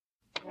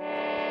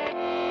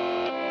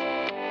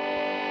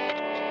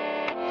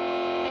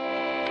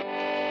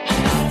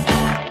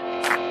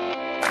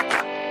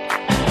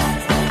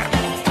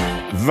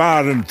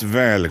Varmt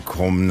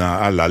välkomna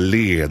alla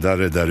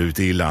ledare där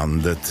ute i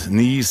landet,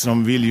 ni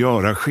som vill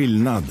göra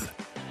skillnad.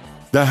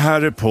 Det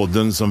här är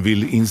podden som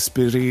vill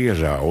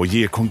inspirera och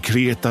ge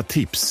konkreta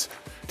tips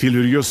till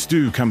hur just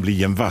du kan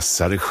bli en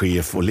vassare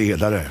chef och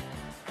ledare.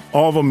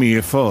 Av och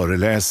med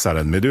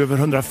föreläsaren med över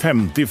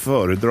 150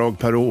 föredrag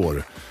per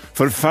år,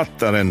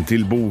 författaren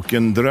till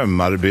boken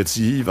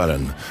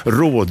Drömarbetsgivaren,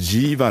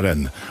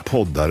 rådgivaren,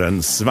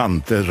 poddaren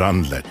Svante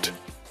Randlert.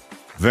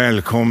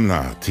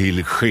 Välkomna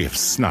till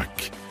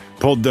Chefssnack,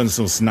 podden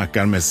som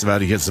snackar med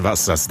Sveriges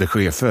vassaste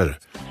chefer.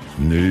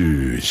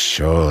 Nu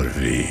kör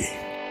vi!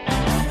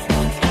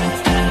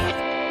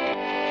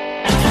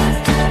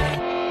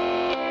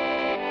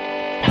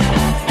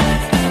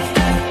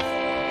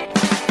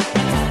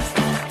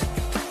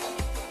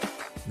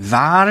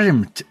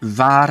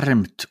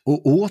 Varmt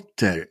och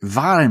åter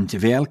varmt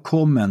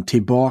välkommen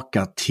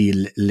tillbaka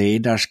till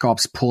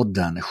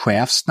ledarskapspodden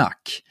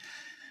Chefssnack.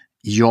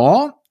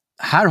 Ja,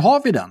 här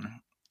har vi den.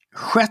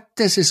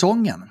 6:e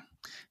säsongen.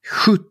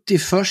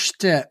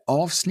 71:e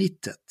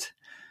avsnittet.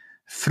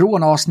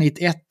 Från avsnitt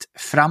 1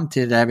 fram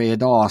till där vi är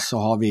idag så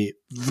har vi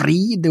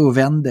vrid och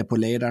vände på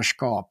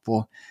ledarskap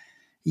och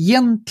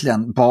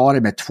egentligen bara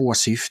med 2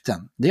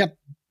 syften. Det är att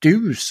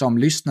du som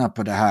lyssnar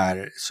på det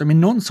här, som i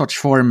någon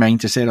sorts form är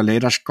intresserad av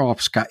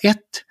ledarskap, ska 1.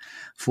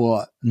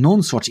 få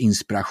någon sorts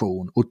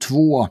inspiration och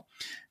 2.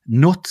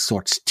 något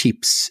sorts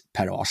tips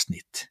per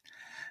avsnitt.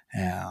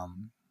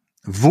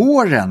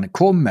 Våren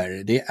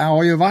kommer. Det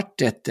har ju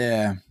varit ett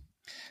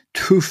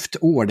tufft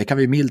år, det kan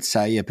vi milt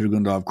säga, på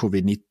grund av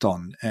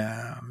covid-19.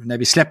 När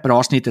vi släpper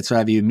avsnittet så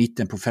är vi i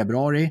mitten på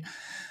februari.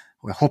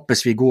 Och jag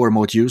hoppas vi går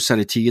mot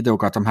ljusare tider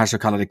och att de här så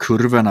kallade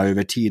kurvorna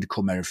över tid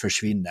kommer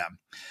försvinna.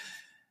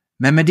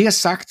 Men med det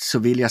sagt så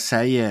vill jag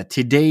säga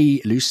till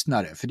dig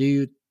lyssnare, för det är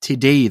ju till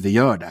dig vi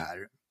gör det här.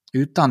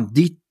 Utan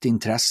ditt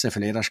intresse för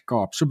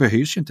ledarskap så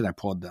behövs ju inte den här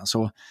podden.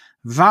 Så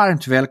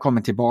varmt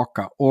välkommen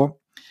tillbaka och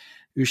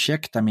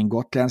ursäkta min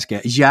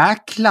gotländska,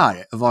 jäklar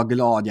vad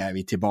glad jag är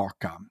vi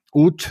tillbaka.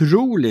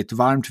 Otroligt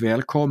varmt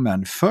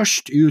välkommen,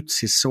 först ut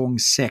säsong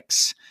 6,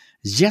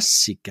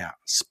 Jessica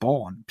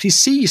Span.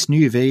 Precis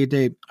ny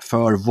vd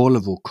för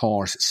Volvo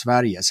Cars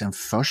Sverige sedan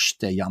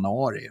 1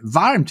 januari.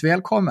 Varmt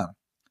välkommen!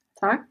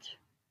 Tack.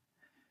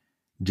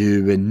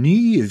 Du är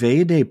ny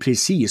vd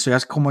precis, och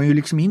jag kommer ju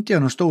liksom inte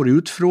göra någon stor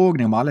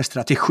utfrågning om alla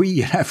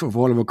strategier här för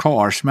Volvo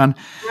Cars, men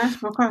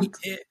vad skönt.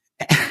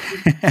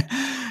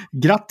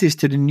 Grattis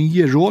till den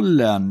nya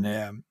rollen.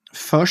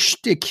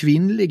 Första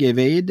kvinnliga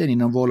vd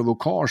inom Volvo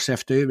Cars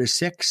efter över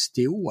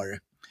 60 år.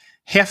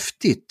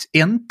 Häftigt,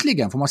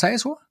 äntligen, får man säga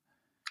så?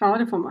 Ja,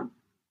 det får man.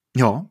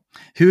 Ja,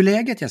 hur är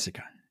läget,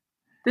 Jessica?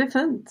 Det är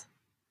fint.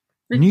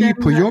 Ny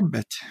på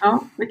jobbet.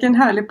 Ja, vilken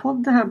härlig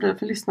podd det här blir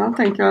för lyssnarna.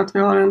 Tänker jag att vi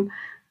har en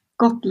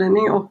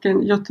gotlänning och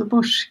en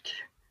göteborgsk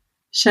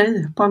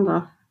tjej på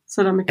andra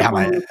sidan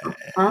mikrofonen.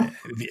 Ja.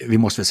 Vi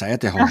måste väl säga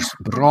att det har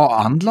bra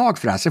anlag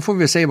för det här. Så får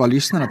vi se vad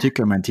lyssnarna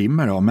tycker om en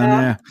timme då.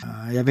 Men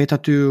jag vet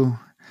att du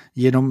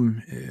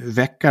genom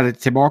veckor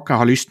tillbaka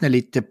har lyssnat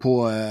lite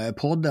på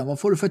podden. Vad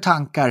får du för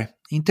tankar?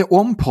 Inte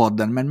om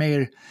podden, men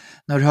mer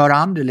när du hör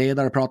andra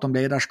ledare prata om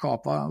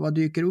ledarskap. Vad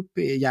dyker upp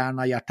i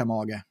hjärna, hjärta,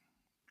 mage?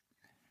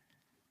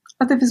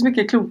 Att det finns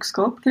mycket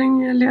klokskap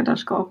kring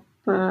ledarskap.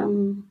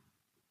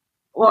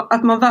 Och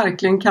att man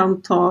verkligen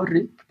kan ta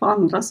rygg på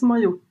andra som har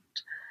gjort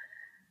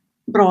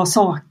bra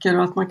saker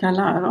och att man kan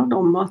lära av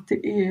dem. Att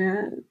det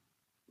är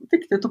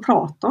viktigt att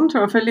prata om,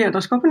 tror jag. För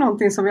ledarskap är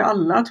någonting som vi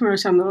alla, tror jag,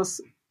 känner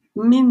oss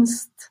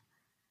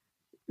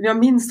vi har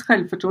minst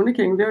självförtroende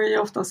kring. Vi har ju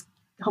oftast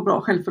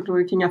bra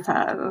självförtroende kring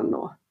affären.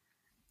 Och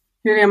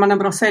hur är man en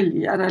bra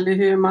säljare, eller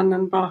hur är man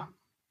en bra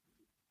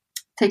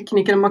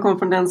tekniker om man kommer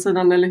från den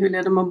sidan, eller hur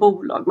leder man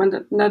bolag.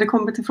 Men när det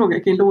kommer till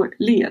frågor kring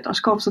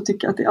ledarskap så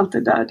tycker jag att det är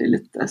alltid där det är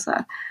lite så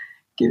här: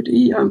 gud,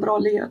 är jag en bra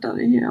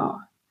ledare?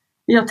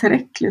 Är jag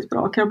tillräckligt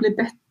bra? Kan jag bli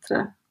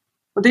bättre?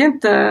 Och det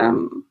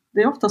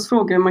är oftast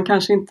frågor man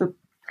kanske inte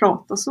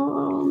pratar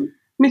så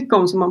mycket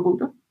om som man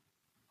borde.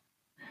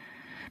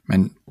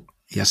 Men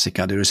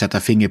Jessica, det du sätter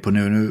finger på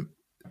nu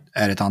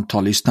är ett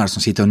antal lyssnare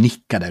som sitter och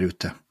nickar där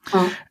ute.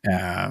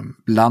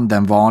 Bland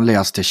den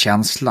vanligaste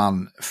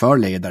känslan för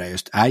ledare är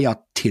just: är jag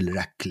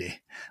tillräcklig?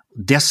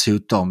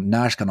 Dessutom,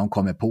 när ska någon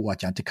komma på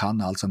att jag inte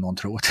kan allt som någon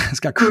tror att jag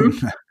ska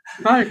kunna?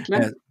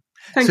 Verkligen.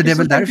 Så det är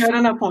väl därför jag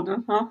den här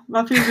podden. Ja,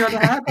 varför gör jag det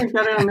här? Tänker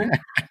jag redan nu.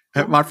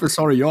 Varför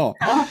sa du ja?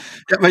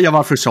 Ja,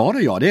 varför sa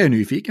du ja? Det är jag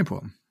nyfiken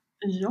på.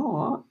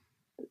 Ja,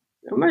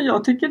 men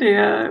jag tycker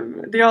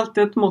det är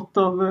alltid ett mått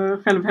av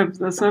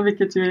självhävdelse,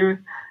 vilket ju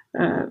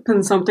är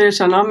pinsamt att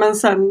erkänna. Men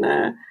sen,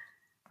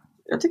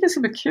 jag tycker det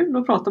ska bli kul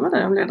att prata med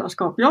dig om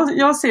ledarskap.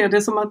 Jag ser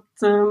det som att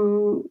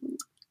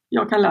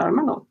jag kan lära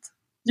mig något.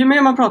 Ju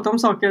mer man pratar om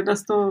saker,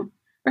 desto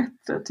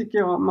bättre tycker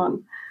jag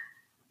man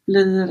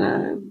blir,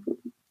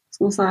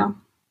 ska man säga,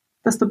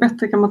 desto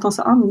bättre kan man ta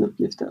sig an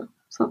uppgifter.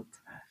 Så att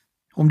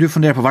Om du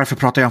funderar på varför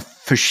pratar jag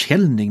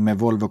försäljning med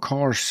Volvo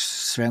Cars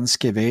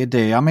svenska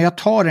vd? Ja, men jag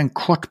tar en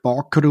kort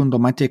bakgrund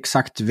om man inte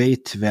exakt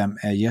vet vem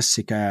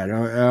Jessica är.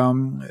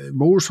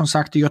 Bor som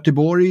sagt i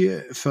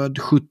Göteborg, född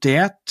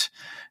 71.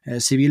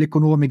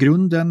 Civilekonom i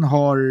grunden,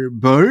 har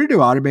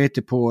börjat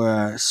arbeta på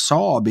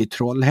Saab i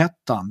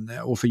Trollhättan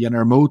och för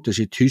General Motors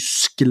i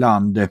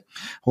Tyskland.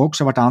 Har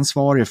också varit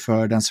ansvarig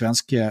för den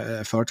svenska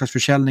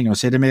företagsförsäljningen och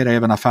sedermera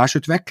även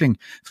affärsutveckling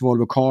för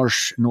Volvo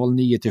Cars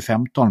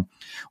 09-15.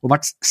 Och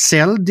varit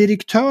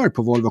säljdirektör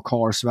på Volvo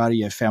Cars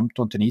Sverige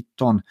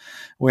 15-19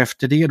 och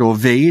efter det då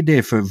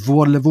vd för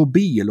Volvo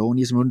Bil. Och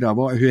ni som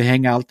undrar hur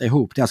hänger allt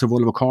ihop? Det är alltså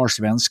Volvo Cars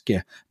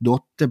svenska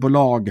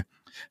dotterbolag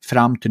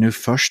fram till nu 1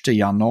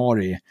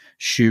 januari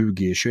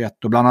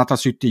 2021 och bland annat har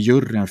suttit i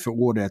juryn för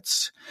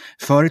årets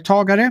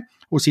företagare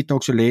och sitter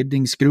också i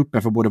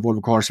ledningsgruppen för både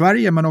Volvo Cars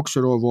Sverige men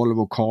också då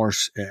Volvo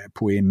Cars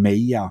på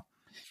EMEA.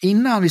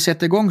 Innan vi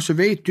sätter igång så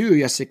vet du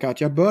Jessica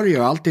att jag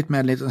börjar alltid med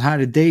en liten här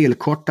del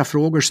korta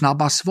frågor,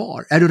 snabba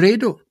svar. Är du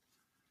redo?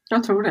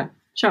 Jag tror det.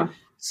 Kör.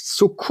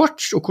 Så kort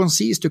och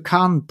koncist du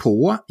kan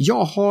på.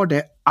 Jag har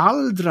det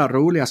allra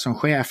roligast som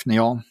chef när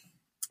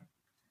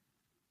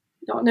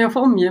jag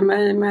får omge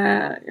mig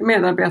med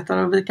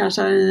medarbetare och vi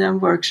kanske är i en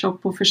workshop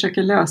och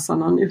försöker lösa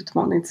någon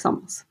utmaning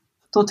tillsammans.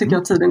 Då tycker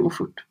jag att tiden går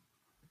fort.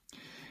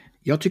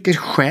 Jag tycker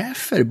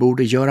chefer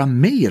borde göra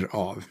mer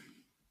av.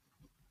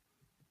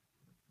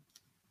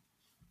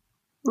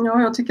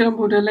 Ja, jag tycker de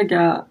borde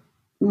lägga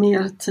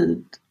mer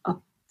tid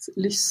att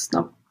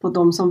lyssna på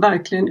de som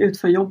verkligen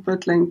utför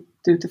jobbet längt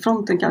ut i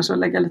fronten kanske och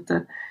lägga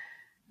lite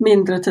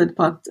mindre tid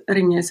på att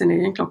ringa i sin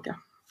egen klocka.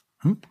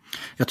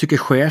 Jag tycker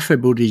chefer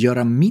borde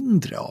göra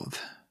mindre av.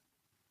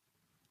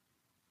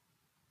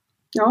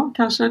 Ja,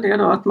 kanske det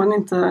då att man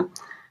inte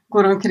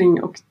går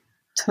omkring och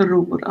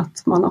tror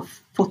att man har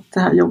fått det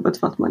här jobbet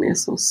för att man är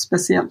så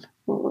speciell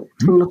och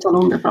tvungen att tala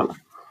om det för alla.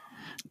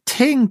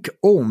 Tänk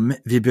om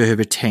vi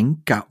behöver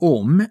tänka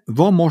om.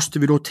 Vad måste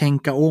vi då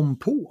tänka om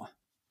på?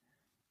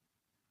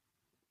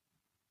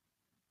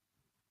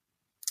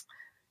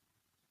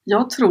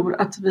 Jag tror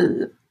att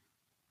vi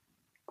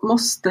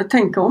måste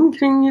tänka om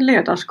kring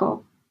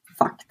ledarskap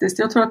faktiskt.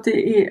 Jag tror att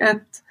det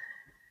är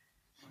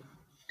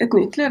ett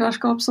nytt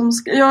ledarskap som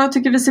jag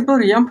tycker vi ser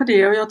början på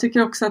det och jag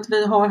tycker också att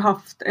vi har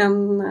haft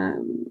en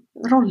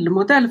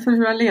rollmodell för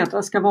hur en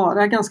ledare ska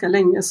vara ganska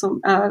länge som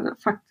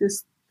är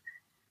faktiskt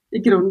i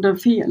grunden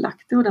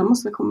felaktig och den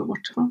måste vi komma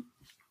bort från.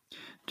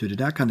 Du, det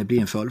där kan det bli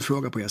en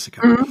följdfråga på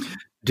Jessica.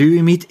 Du,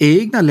 i mitt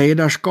egna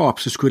ledarskap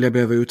så skulle jag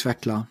behöva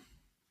utveckla.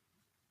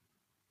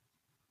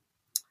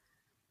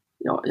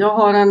 Ja, jag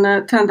har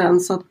en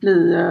tendens att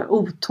bli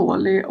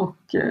otålig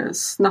och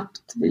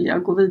snabbt vilja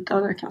gå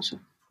vidare kanske.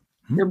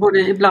 Jag borde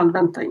ibland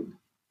vänta in.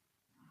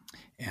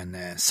 En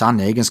sann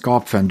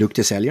egenskap för en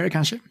duktig säljare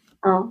kanske?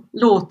 Ja,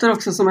 låter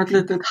också som ett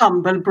litet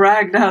humble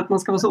brag det här att man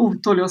ska vara så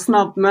otålig och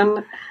snabb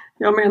men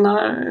jag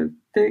menar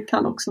det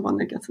kan också vara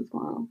negativt.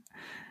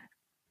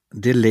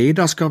 Det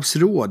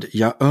ledarskapsråd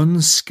jag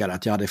önskar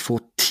att jag hade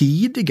fått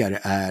tidigare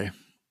är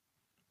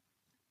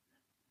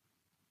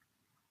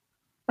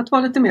att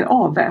vara lite mer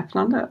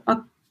avväpnande,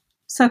 att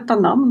sätta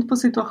namn på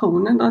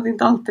situationen, att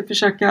inte alltid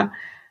försöka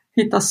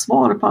hitta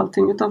svar på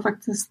allting utan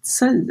faktiskt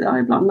säga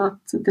ibland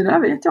att det där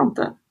vet jag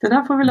inte, det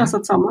där får vi lösa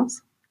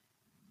tillsammans.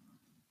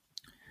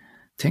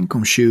 Tänk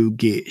om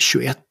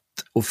 2021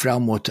 och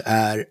framåt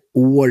är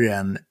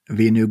åren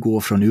vi nu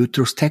går från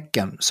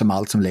utropstecken som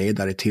allt som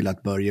ledare till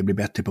att börja bli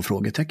bättre på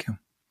frågetecken.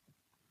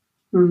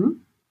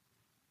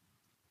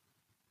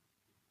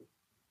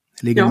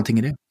 Ligger någonting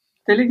i det?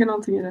 Det ligger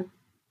någonting i det.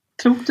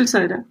 Klokt du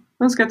säger det.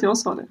 Jag önskar att jag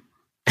sa det.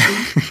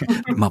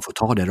 Man får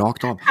ta det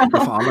rakt av. Det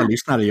får alla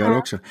lyssnare göra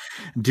också.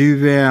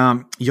 Du,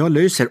 jag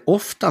löser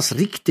oftast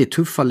riktigt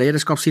tuffa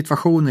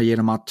ledarskapssituationer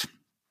genom att...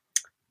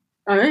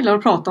 Ja, jag gillar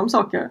att prata om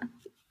saker.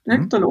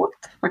 Högt och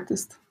lågt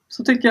faktiskt.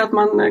 Så tycker jag att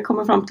man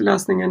kommer fram till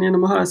lösningen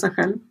genom att höra sig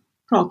själv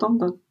prata om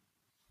den.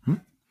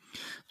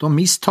 De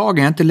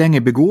misstagen jag inte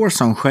längre begår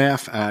som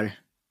chef är...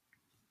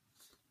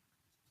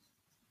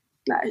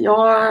 Nej,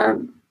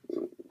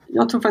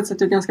 jag tror faktiskt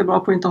att jag är ganska bra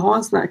på att inte ha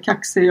en sån här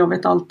kaxig, jag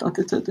vet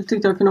allt-attityd. Jag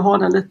tyckte jag kunde ha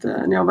den lite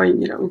när jag var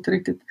yngre och inte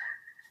riktigt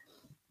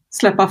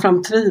släppa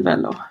fram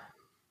tvivel och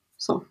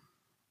så.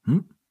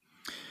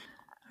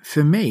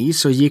 För mig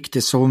så gick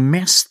det så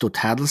mest åt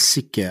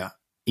helsike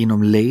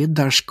inom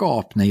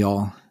ledarskap när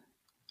jag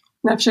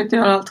försökte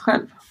göra allt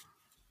själv.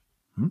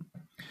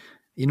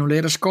 Inom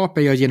ledarskap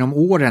är jag genom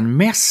åren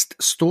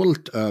mest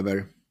stolt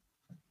över.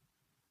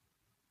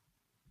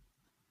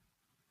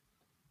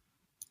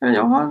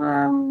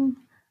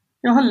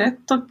 Jag har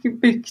lett och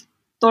byggt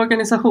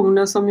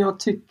organisationer som jag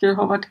tycker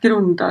har varit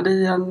grundade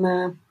i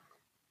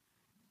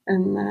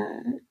en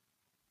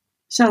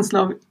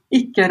känsla av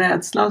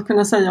icke-rädsla att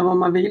kunna säga vad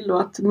man vill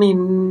och att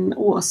min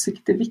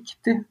åsikt är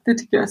viktig. Det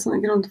tycker jag är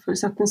en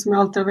grundförutsättning som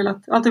jag alltid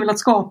har velat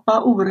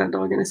skapa orädda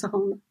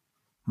organisationer.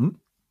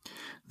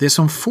 Det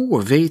som få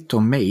vet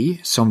om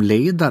mig som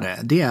ledare,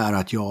 det är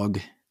att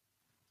jag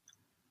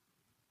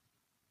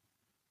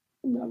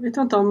Jag vet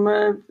inte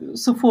om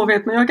så få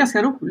vet, men jag är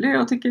ganska rolig.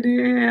 Jag tycker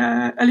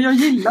jag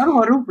gillar att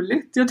ha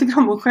roligt. Jag tycker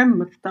om att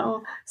skämta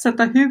och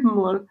sätta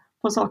humor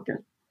på saker.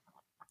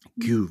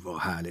 Gud vad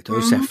härligt.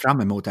 Jag ser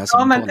fram emot det här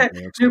samtalet.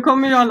 Nu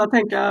kommer ju alla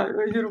tänka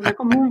hur roligt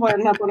kommer hon vara i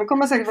den här podden.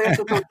 Kommer säkert vara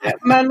jättetråkigt.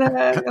 Men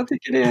jag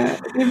tycker det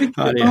är viktigt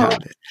att ha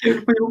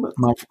kul på jobbet.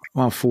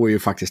 Man får ju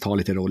faktiskt ha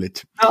lite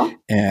roligt. Ja.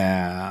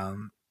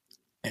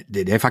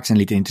 Det är faktiskt en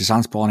lite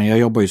intressant spaning. Jag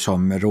jobbar ju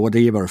som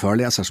rådgivare och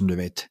föreläsare som du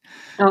vet.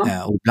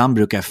 Ja. Och ibland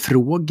brukar jag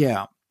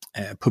fråga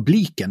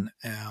publiken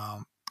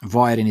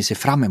vad är det ni ser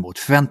fram emot?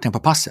 Förväntningar på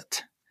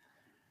passet.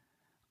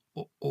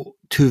 Och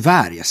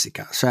tyvärr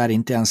Jessica så är det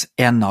inte ens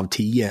 1 av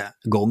 10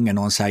 gånger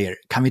någon säger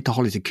kan vi inte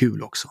ha lite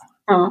kul också?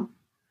 Ja.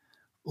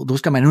 Och då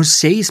ska man nog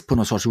ses på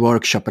någon sorts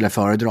workshop eller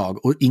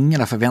föredrag och ingen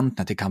har förväntat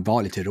att det kan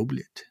vara lite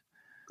roligt.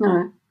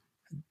 Nej.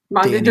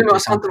 Det är nog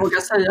att man inte vågar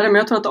säga det, men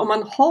jag tror att om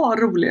man har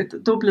roligt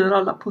då blir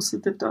alla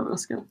positivt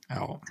överraskade.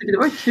 Ja. Det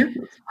var ju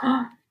kul.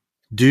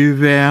 Du,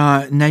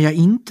 när jag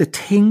inte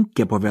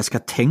tänker på vad jag ska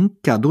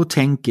tänka, då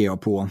tänker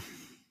jag på...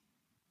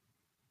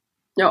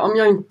 Ja, om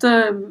jag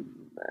inte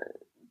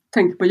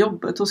tänker på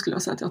jobbet, då skulle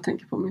jag säga att jag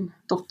tänker på min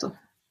dotter.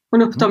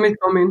 Hon upptar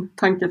mycket av min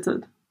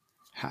tanketid.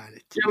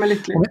 Härligt. Jag är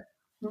lycklig.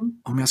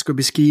 Om jag ska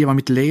beskriva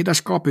mitt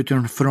ledarskap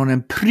utifrån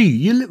en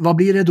pryl, vad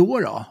blir det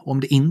då? Om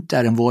det inte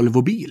är en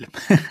Volvo-bil?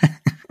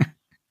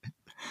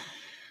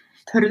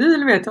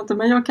 Pryl vet jag inte,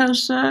 men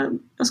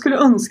jag skulle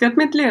önska att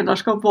mitt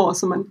ledarskap var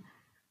som en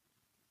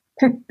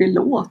peppig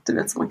låt, du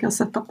vet, som man kan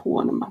sätta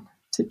på när man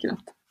tycker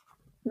att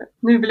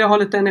nu vill jag ha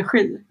lite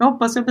energi. Jag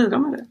hoppas jag bidrar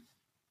med det.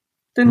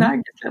 Det är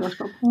näget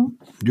ledarskap.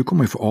 Du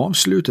kommer ju få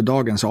avsluta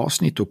dagens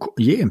avsnitt och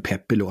ge en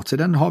peppig låt, så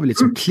den har vi lite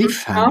som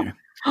cliffhanger.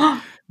 Ja.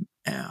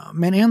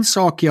 Men en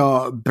sak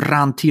jag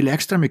brann till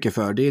extra mycket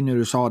för, det är när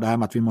du sa det här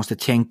med att vi måste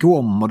tänka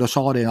om, och då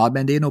sa det,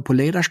 men det är nog på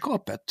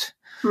ledarskapet.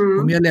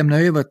 Om jag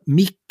lämnar över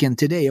micken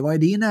till dig, vad är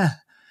dina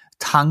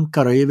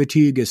tankar och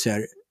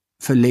övertygelser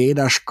för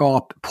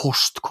ledarskap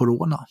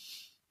post-corona?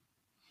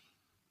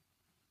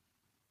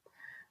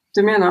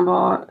 Du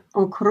menar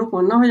om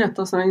corona har gett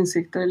oss några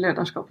insikter i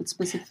ledarskapet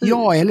specifikt?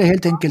 Ja, eller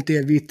helt enkelt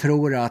det vi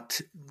tror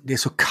att det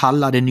så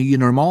kallade nya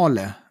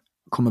normala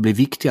kommer bli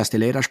viktigast i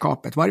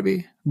ledarskapet. Vad är det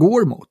vi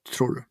går mot,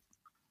 tror du?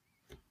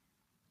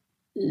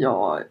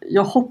 Ja,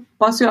 jag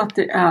hoppas ju att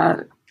det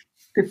är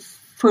det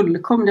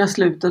fullkomliga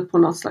slutet på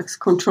något slags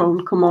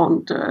control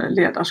command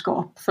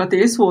ledarskap. För att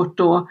det är svårt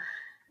då,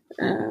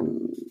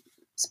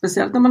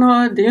 speciellt när man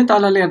har, det är ju inte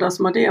alla ledare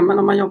som har det, men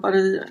om man jobbar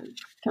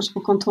kanske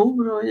på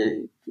kontor och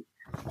i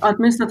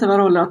administrativa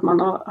roller, att man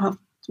har haft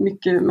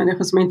mycket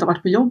människor som inte har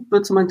varit på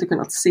jobbet, som man inte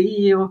kunnat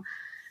se, och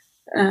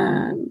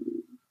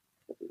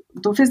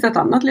då finns det ett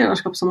annat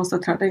ledarskap som måste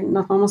träda in,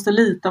 att man måste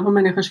lita på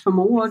människors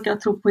förmåga,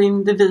 tro på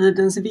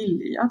individens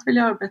vilja att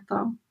vilja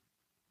arbeta.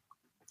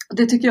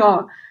 Det tycker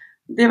jag,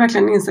 det är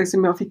verkligen en insikt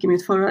som jag fick i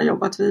mitt förra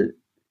jobb, att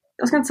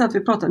jag ska inte säga att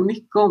vi pratade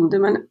mycket om det,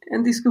 men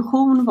en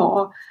diskussion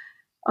var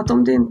att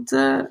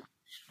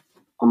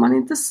om man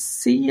inte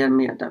ser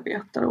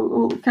medarbetare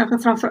och kanske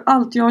framför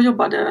allt, jag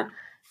jobbade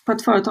på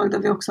ett företag där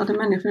vi också hade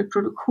människor i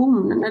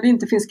produktion, när det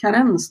inte finns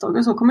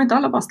karensdagar så kommer inte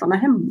alla bara stanna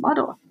hemma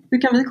då.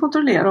 Hur kan vi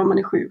kontrollera om man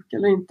är sjuk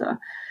eller inte?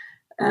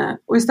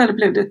 Och istället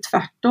blev det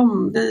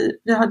tvärtom.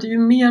 Vi hade ju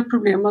mer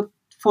problem att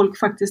folk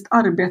faktiskt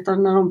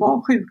arbetade när de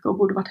var sjuka och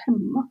borde varit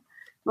hemma.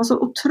 Det var så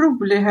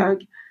otroligt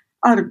hög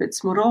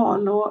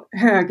arbetsmoral och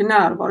hög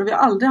närvaro. Vi har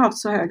aldrig haft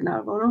så hög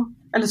närvaro,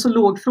 eller så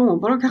låg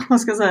frånvaro kanske man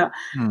ska säga,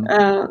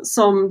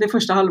 som det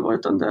första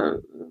halvåret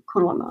under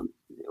coronan.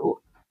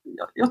 Och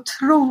jag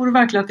tror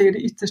verkligen att det är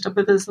det yttersta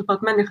beviset på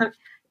att människor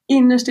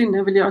innerst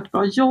inne vill göra ett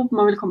bra jobb,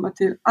 man vill komma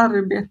till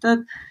arbetet,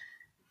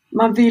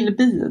 man vill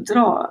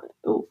bidra.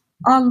 Och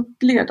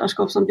allt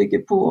ledarskap som bygger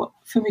på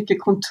för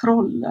mycket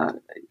kontroll är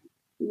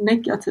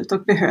negativt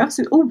och behövs,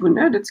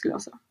 onödigt skulle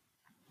jag säga.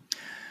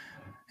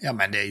 Ja,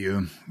 men det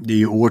är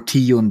ju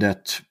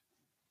årtiondet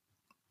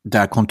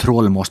där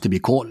kontroll måste bli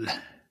koll.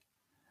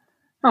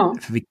 Ja.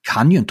 För vi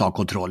kan ju inte ha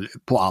kontroll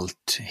på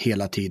allt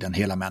hela tiden,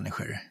 hela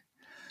människor.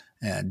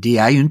 Det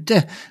är ju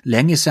inte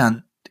länge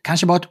sedan,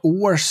 kanske bara ett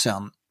år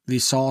sedan, vi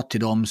sa till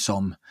dem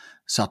som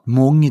satt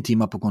många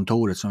timmar på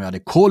kontoret som vi hade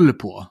koll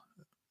på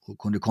och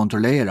kunde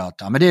kontrollera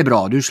att men det är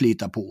bra, du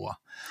slitar på.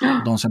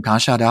 Ja. De som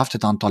kanske hade haft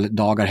ett antal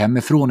dagar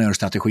hemifrån och gör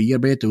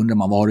strategiarbete, undrar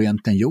man vad har du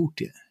egentligen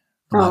gjort i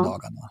de här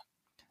dagarna.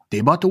 Det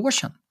är bara ett år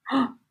sedan.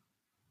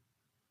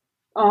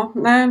 Ja,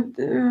 nej,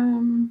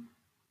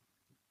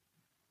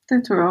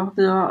 det tror jag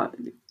vi har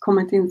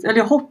kommit in, eller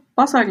jag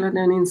hoppas verkligen att det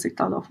är en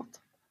insikt alla har fått.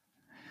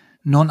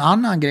 Någon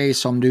annan grej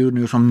som du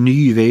nu som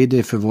ny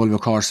vd för Volvo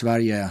Cars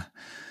Sverige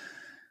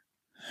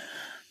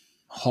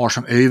har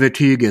som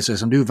övertygelse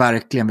som du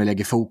verkligen vill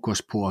lägga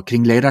fokus på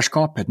kring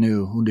ledarskapet nu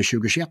under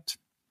 2021?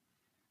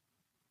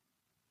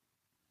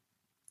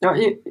 Ja,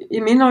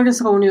 i min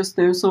organisation just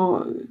nu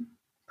så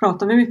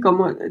pratar vi mycket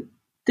om,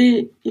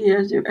 det är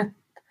ju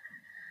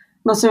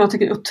något som jag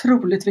tycker är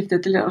otroligt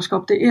viktigt i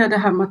ledarskap, det är det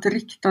här med att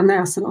rikta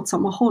näsen åt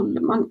samma håll.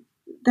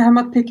 Det här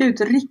med att peka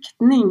ut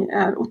riktning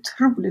är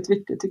otroligt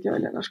viktigt tycker jag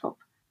i ledarskap.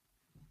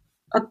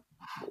 Att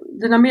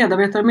dina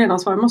medarbetare och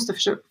medansvariga måste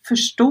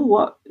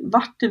förstå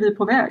vart är vi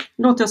på väg.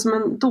 Låter jag som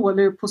en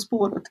dålig På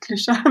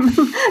spåret-klyscha.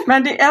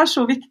 Men det är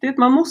så viktigt.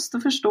 Man måste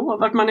förstå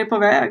vart man är på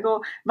väg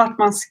och vart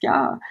man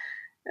ska.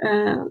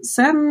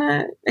 Sen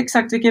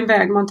exakt vilken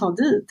väg man tar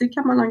dit, det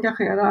kan man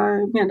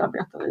engagera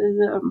medarbetare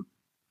i.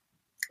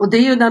 Och det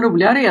är ju den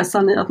roliga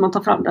resan i att man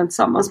tar fram den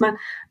tillsammans. Men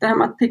det här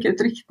med att peka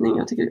ut riktning,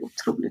 jag tycker det är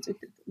otroligt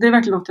viktigt. Det är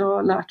verkligen något jag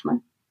har lärt mig.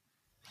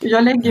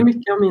 Jag lägger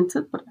mycket av min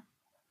tid på det.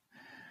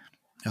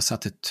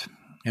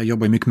 Jag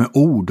jobbar mycket med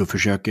ord och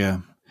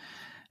försöker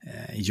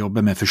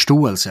jobba med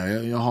förståelse.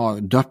 Jag har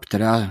döpt det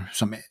där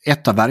som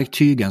ett av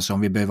verktygen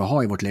som vi behöver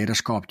ha i vårt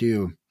ledarskap. Det är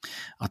ju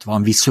att vara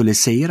en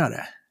visualiserare.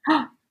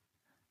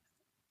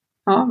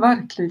 Ja,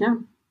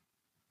 verkligen.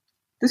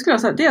 Det skulle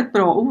jag säga, det är ett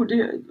bra ord.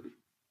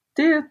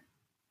 Det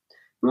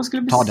man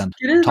skulle beskriva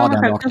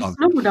mig själv. Jag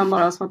slog den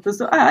bara så att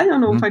så är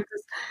jag nog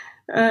faktiskt.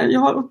 Jag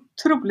har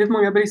otroligt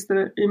många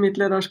brister i mitt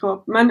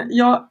ledarskap. Men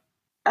jag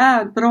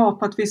är bra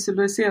på att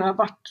visualisera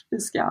vart vi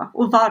ska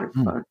och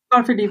varför.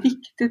 Varför det är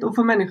viktigt att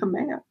få människor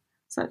med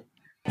sig.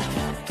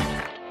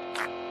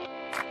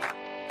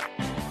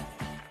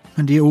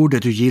 Men det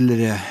ordet du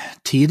gillade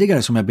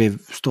tidigare som jag blev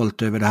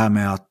stolt över, det här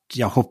med att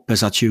jag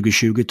hoppas att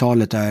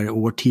 2020-talet är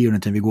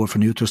årtiondet när vi går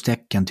från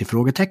utropstecken till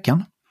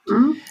frågetecken.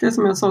 Det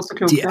som jag sa så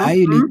klokt.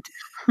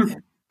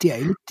 Det är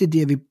lite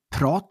det vi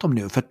pratar om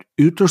nu. För att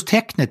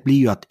utropstecknet blir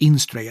ju att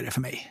instruera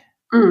för mig.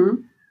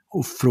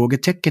 Och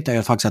frågetecknet är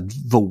ju faktiskt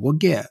att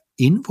våga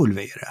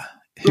involvera.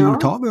 Hur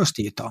tar vi oss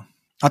dit då?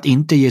 Att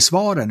inte ge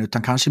svaren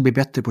utan kanske bli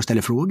bättre på att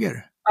ställa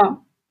frågor.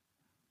 Ja.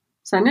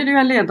 Sen är det ju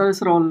en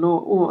ledares roll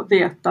att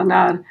veta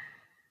när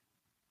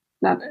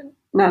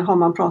har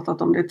man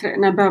pratat om det,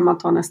 när behöver man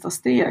ta nästa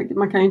steg.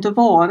 Man kan ju inte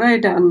vara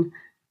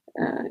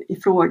i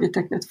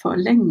frågetecknet för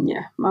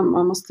länge.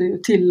 Man måste ju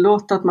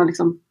tillåta att man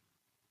liksom,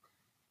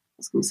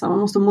 man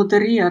måste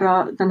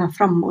moderera den här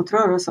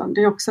framåtrörelsen.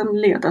 Det är också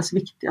en ledares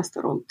viktigaste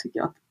roll tycker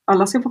jag. Att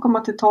alla ska få komma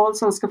till tal,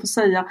 alla ska få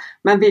säga.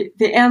 Men vid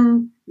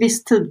en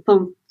viss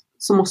tidpunkt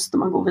så måste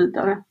man gå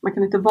vidare. Man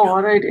kan inte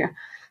vara i det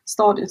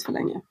stadiet för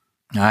länge.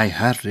 Nej,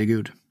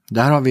 herregud.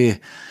 Där har vi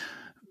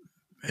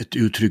ett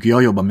uttryck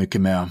jag jobbar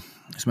mycket med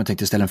som jag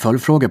tänkte ställa en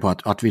följdfråga på.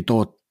 Att vi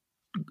då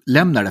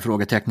lämnar det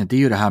frågetecknet, det är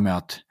ju det här med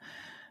att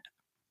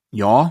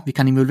vi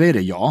kan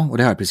involvera, och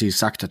det har jag precis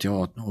sagt att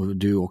jag och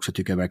du också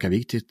tycker verkar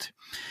viktigt.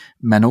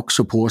 Men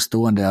också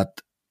påstående att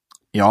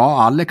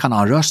alla kan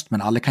ha en röst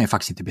men alla kan ju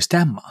faktiskt inte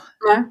bestämma.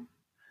 Nej.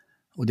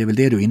 Och det är väl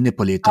det du är inne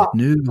på lite, att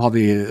nu har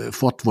vi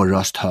fått vår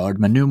röst hörd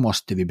men nu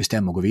måste vi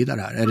bestämma och gå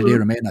vidare här. Är det det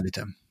du menar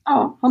lite?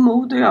 Ja, ha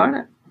mod att göra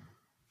det.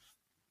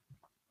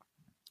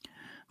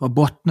 Vad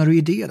bottnar du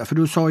i det då? För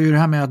du sa ju det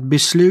här med att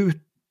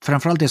beslut,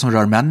 framförallt det som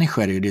rör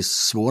människor, är ju det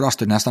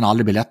svåraste, nästan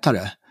aldrig blir lättare.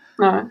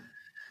 Nej.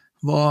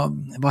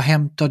 Vad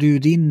hämtar du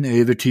din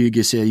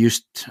övertygelse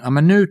just,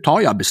 men nu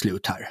tar jag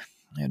beslut här.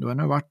 Du har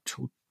nog varit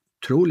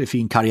otroligt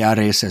fin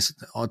karriärresa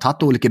och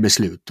tagit olika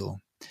beslut. Och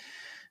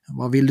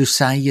vad vill du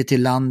säga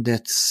till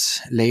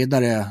landets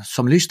ledare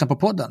som lyssnar på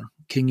podden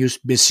kring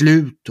just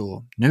beslut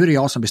och nu är det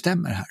jag som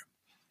bestämmer här?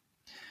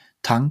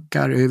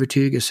 Tankar,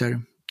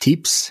 övertygelser,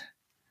 tips?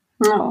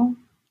 Ja.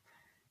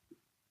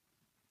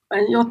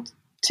 Jag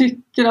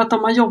tycker att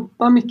om man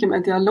jobbar mycket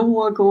med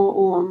dialog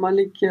och man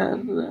ligger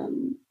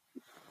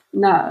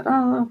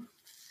nära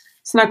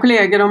sina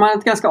kollegor och man har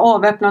ett ganska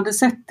avväpnande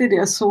sätt i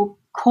det, så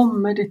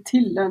kommer det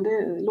till en.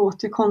 Det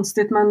låter ju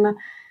konstigt men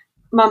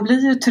man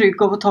blir ju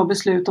trygg av att ta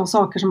beslut om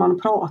saker som man har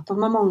pratat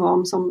med många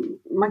om, som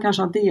man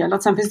kanske har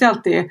delat. Sen finns det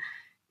alltid,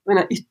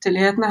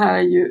 ytterligheterna här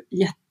är ju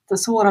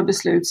jättesvåra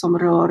beslut som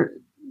rör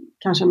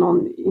kanske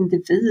någon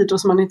individ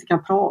och som man inte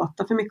kan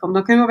prata för mycket om.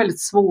 De kan ju vara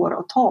väldigt svåra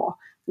att ta.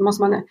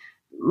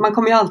 Man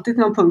kommer ju alltid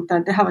till någon punkt där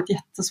det här var ett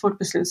jättesvårt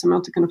beslut som jag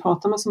inte kunde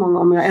prata med så många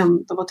om och jag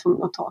ändå var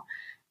tvungen att ta.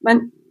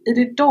 Men i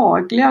det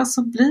dagliga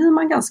så blir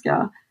man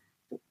ganska,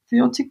 för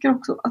jag tycker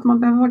också att man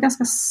behöver vara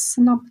ganska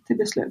snabb till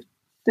beslut.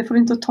 Det får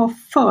inte ta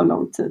för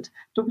lång tid.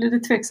 Då blir det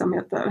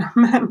tveksamheter.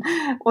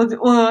 Och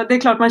det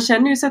är klart, man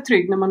känner ju sig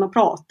trygg när man har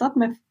pratat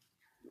med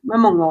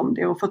många om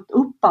det och fått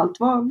upp allt.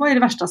 Vad är det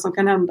värsta som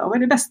kan hända? Vad är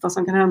det bästa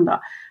som kan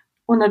hända?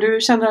 Och när du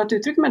känner att du är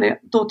trygg med det,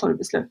 då tar du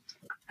beslut.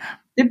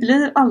 Det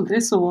blir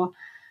aldrig så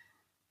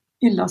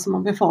illa som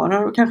man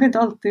befarar och kanske inte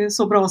alltid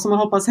så bra som man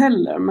hoppas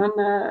heller. Men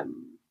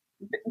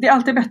det är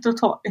alltid bättre att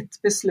ta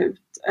ett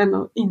beslut än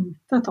att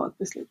inte ta ett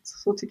beslut.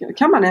 Så tycker jag.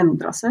 Kan man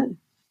ändra sig?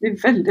 Det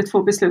är väldigt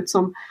få beslut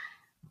som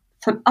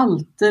för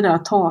alltid är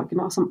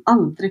tagna, som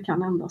aldrig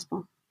kan ändras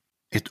på.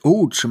 Ett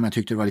ord som jag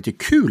tyckte var lite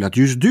kul att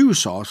just du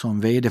sa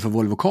som vd för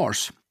Volvo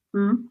Cars.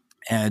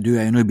 Du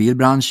är ju nu i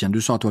bilbranschen.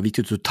 Du sa att det var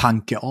viktigt att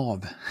tanka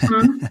av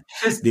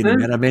dina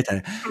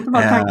medarbetare.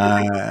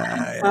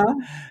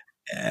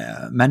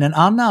 Men en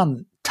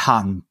annan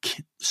tank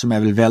som är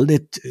väl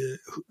väldigt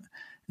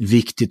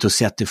viktigt att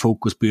sätta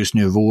fokus på just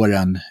nu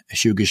våren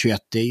 2021,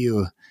 det är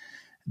ju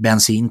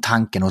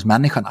bensintanken hos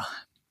människorna.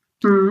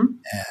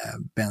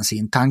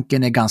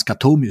 Bensintanken är ganska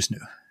tom just nu.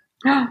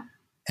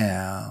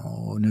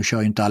 Och nu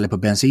kör ju inte alla på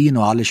bensin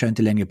och alla kör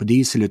inte längre på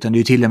diesel, utan det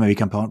är till och med vi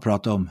kan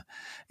prata om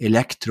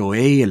elektro och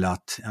el,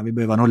 att vi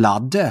behöver nog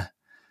ladda.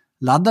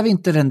 Laddar vi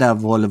inte den där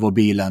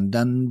Volvo-bilen,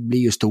 den blir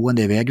ju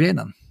stående i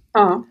vägrenen.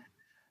 Ja.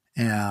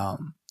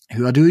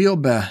 Hur har du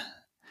jobbat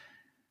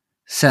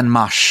sen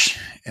mars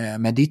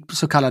med ditt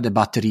så kallade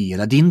batteri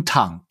eller din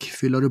tank?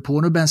 Fyller du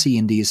på någon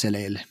bensin, diesel,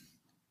 el?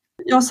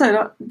 Jag säger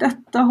att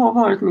detta har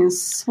varit min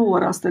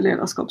svåraste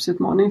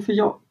ledarskapsutmaning, för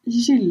jag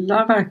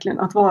gillar verkligen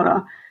att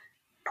vara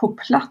på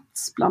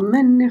plats bland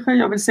människor.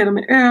 Jag vill se dem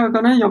i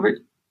ögonen,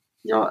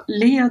 jag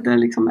leder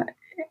liksom med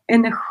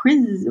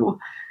energi och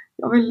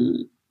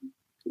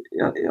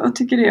jag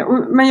tycker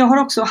det. Men jag har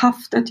också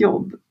haft ett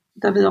jobb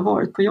där vi har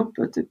varit på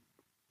jobbet.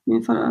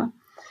 Min förra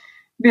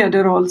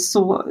vd-roll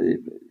så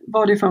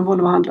var det från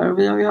Volvo-handlare, och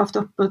vi har ju haft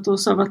öppet och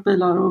servat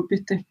bilar och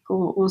bytt däck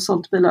och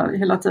sålt bilar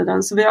hela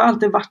tiden. Så vi har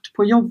alltid varit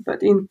på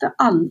jobbet, inte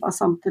alla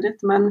samtidigt,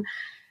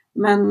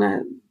 men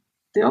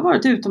det har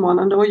varit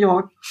utmanande, och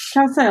jag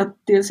kan säga att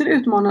dels är det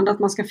utmanande att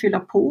man ska fylla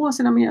på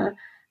sina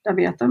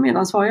medarbetare,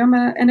 medansvariga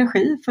med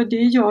energi, för det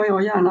gör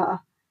jag gärna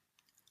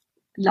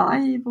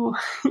live och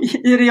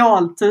i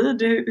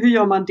realtid. Hur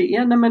gör man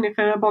det när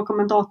människor är bakom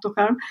en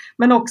datorskärm?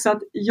 Men också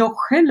att jag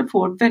själv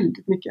får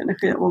väldigt mycket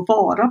energi att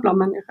vara bland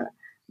människor.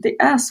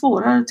 Det är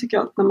svårare, tycker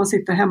jag, när man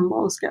sitter hemma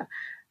och ska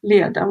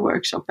leda en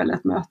workshop eller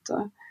ett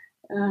möte.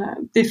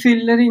 Det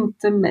fyller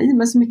inte mig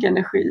med så mycket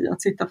energi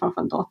att sitta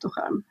framför en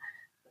datorskärm.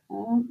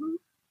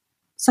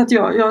 Så att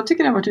jag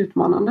tycker det har varit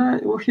utmanande,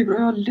 och hur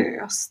har jag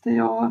löst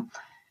det?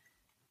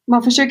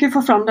 Man försöker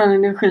få fram den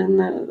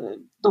energin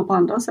då på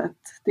andra sätt,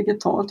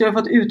 digitalt. Jag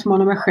har fått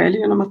utmana mig själv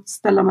genom att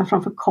ställa mig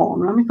framför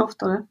kameran mycket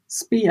oftare.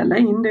 Spela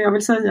in det jag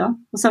vill säga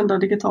och sända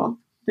digitalt.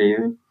 Det är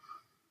ju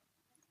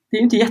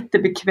inte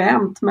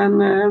jättebekvämt, men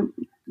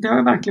det har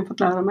jag verkligen fått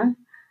lära mig.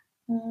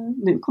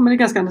 Nu kommer det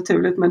ganska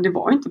naturligt, men det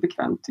var inte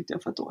bekvämt, tyckte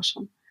jag, för ett år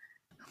sedan.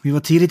 Vi var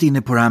tidigt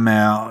inne på det här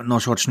med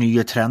någon sorts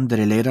nya trender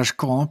i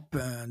ledarskap.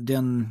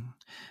 Den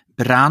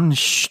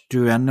bransch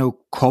du ännu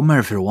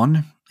kommer från,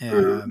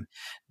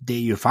 det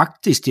är ju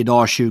faktiskt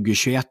idag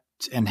 2021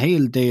 en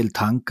hel del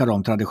tankar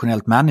om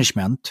traditionellt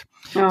management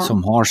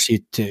som har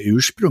sitt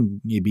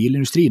ursprung i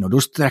bilindustrin, och då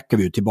sträcker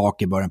vi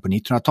tillbaka i början på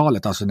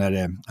 1900-talet, alltså när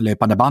det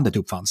löpande bandet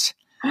uppfanns.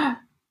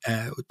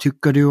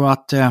 Tycker du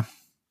att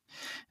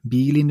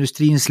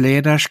bilindustrins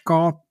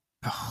ledarskap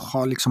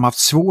har liksom haft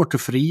svårt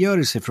att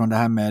frigöra sig från det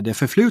här med det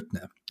förflutna?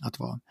 Att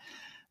vara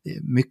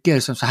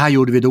mycket som så här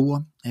gjorde vi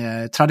då.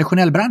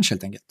 Traditionell bransch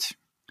helt enkelt.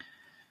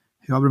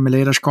 Hur har du med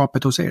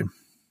ledarskapet hos er?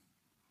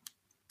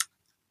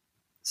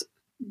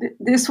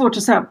 Det är svårt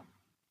att säga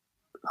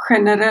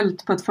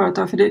generellt på ett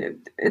företag, för det är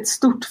ett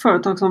stort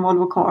företag som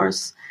Volvo Cars,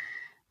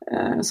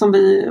 som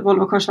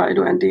Volvo Cars Sverige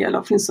då är en del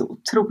av, finns så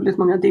otroligt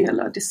många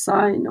delar,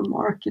 design och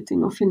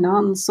marketing och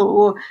finans,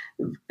 och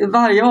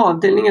varje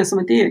avdelning är som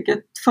ett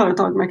eget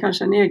företag med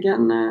kanske en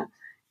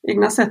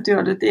egna sätt att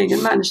göra det, ett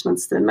egen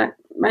managementstil.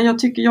 Men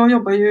jag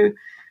jobbar ju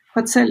på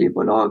ett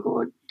säljbolag,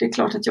 och det är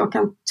klart att jag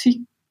kan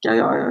tycka,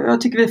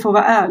 jag tycker vi får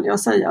vara ärliga och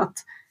säga att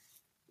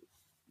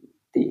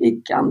det är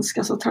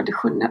ganska så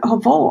traditionellt,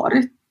 har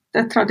varit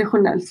ett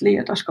traditionellt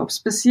ledarskap,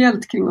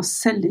 speciellt kring att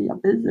sälja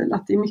bil,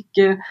 att det är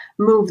mycket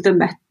move the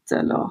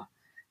metal, och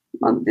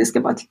det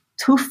ska vara ett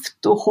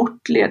tufft och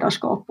hårt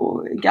ledarskap,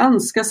 och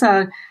ganska så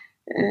här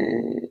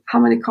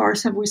how many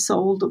cars have we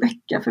sold, och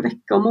vecka för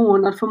vecka och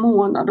månad för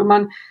månad, och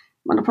man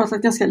har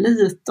pratat ganska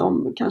lite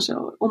om kanske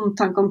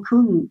omtanke om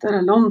kunder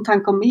eller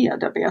omtanke om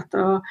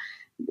medarbetare, och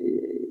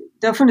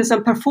det har funnits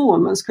en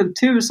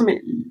performancekultur som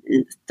är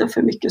lite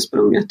för mycket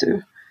sprunget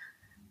ur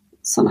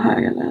sådana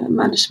här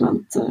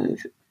management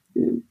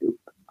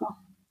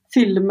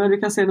filmer. Du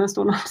kan se när det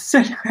står någon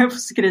säljchef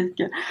och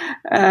skriker.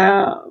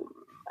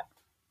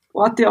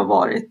 Och att det har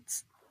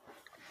varit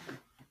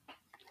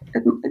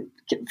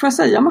får jag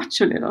säga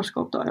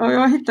macholedarskap då?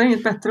 Jag hittar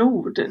inget bättre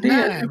ord. Du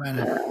är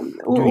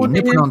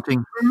inne på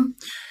någonting.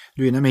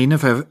 Du är inne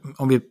för,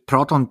 om vi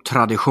pratar om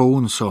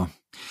tradition, så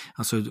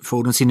alltså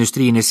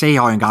fordonsindustrin i sig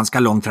har en ganska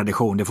lång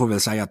tradition. Det får väl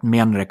säga att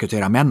män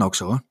rekryterar män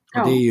också.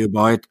 Ja. Och det är ju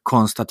bara ett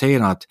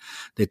konstaterande att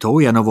det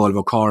tog en av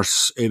Volvo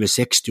Cars över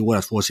 60 år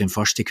att få sin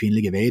första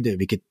kvinnliga vd,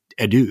 vilket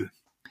är du.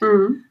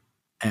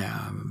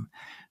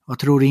 Vad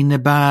tror du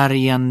innebär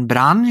i en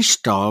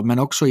bransch då, men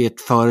också i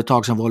ett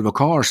företag som Volvo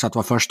Cars, att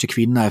vara första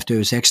kvinna efter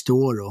över 60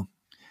 år? Och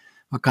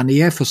vad kan det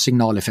ge för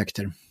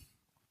signaleffekter?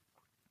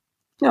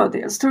 Ja,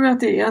 dels tror jag att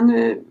det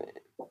är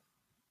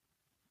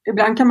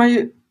ibland kan man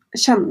ju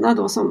känna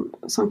då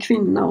som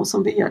kvinna och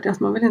som vd att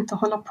man vill inte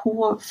hålla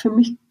på för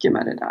mycket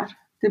med det där.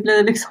 Det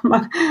blir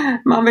liksom,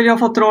 man vill ju ha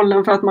fått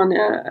rollen för att man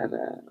är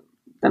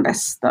den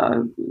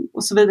bästa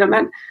och så vidare,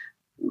 men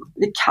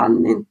vi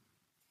kan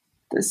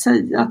inte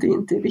säga att det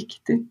inte är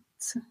viktigt.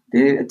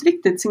 Det är ett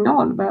viktigt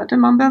signalvärde.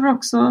 Man behöver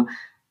också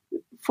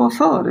få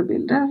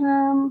förebilder,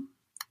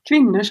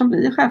 kvinnor som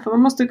blir chefer.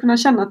 Man måste kunna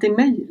känna att det är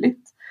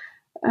möjligt.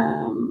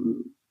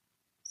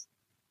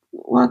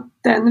 Och att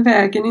den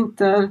vägen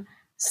inte är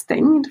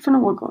stängd för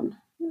någon.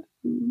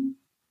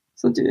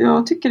 Så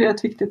jag tycker det är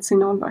ett viktigt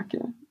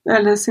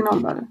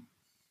signalvärde.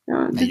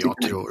 Jag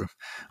tror,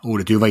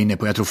 ordet du var inne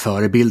på, jag tror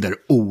förebilder är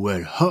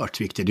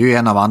oerhört viktigt. Det är ju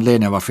en av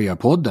anledningarna varför jag gör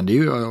podden. Det är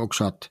ju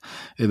också att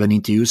över en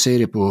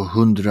intervjuserie på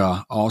 100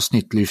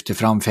 avsnitt lyfter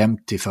fram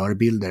 50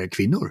 förebilder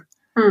kvinnor.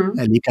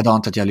 Det är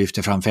likadant att jag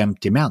lyfter fram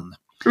 50 män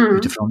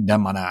utifrån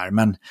den man är.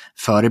 Men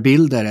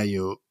förebilder är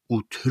ju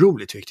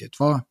otroligt viktigt.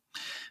 Vad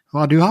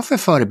har du haft för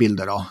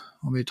förebilder då?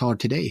 Om vi tar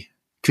till dig,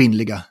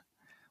 kvinnliga,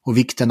 och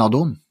vikten av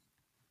dem.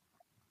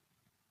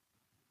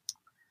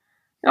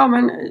 Ja,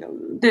 men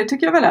det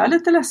tycker jag väl är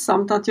lite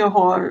ledsamt att jag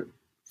har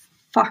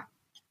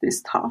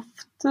faktiskt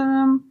haft.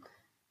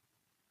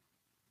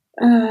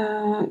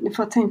 Ni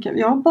får tänka,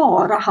 jag har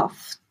bara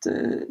haft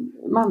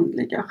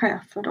manliga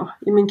chefer då,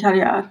 i min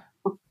karriär.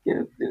 Och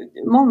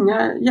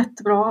många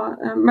jättebra,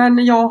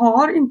 men jag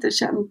har inte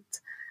känt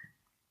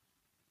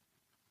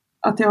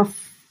att det har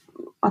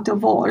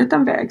varit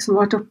en väg som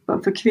varit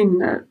öppen för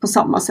kvinnor på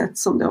samma sätt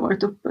som det har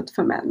varit öppet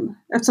för män.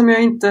 Eftersom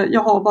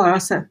jag har bara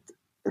sett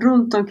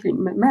runt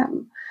omkring med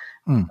män.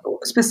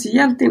 Och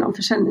speciellt inom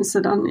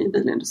försäljningssidan i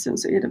bilindustrin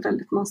så är det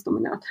väldigt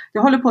mansdominerat. Det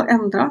håller på att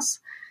ändras.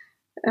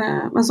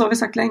 Men så har vi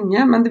sagt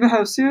länge. Men det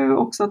behövs ju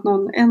också att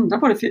någon ändrar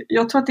på det. För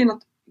jag tror att det är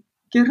något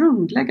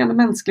grundläggande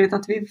mänskligt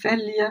att vi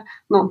väljer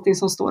någonting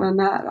som står en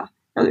nära.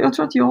 Jag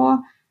tror att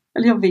jag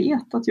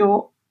vet att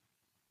jag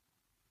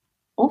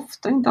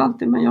ofta, inte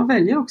alltid, men jag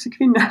väljer också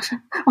kvinnor.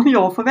 Om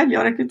jag får välja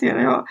att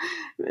rekrytera.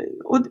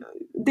 Och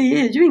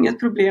det är ju inget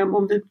problem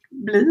om vi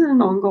blir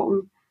någon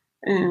gång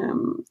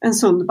en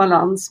sund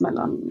balans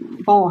mellan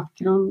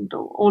bakgrund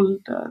och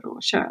ålder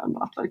och kön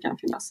och allt vad det kan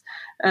finnas.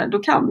 Då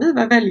kan vi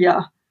väl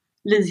välja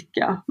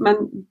lika, men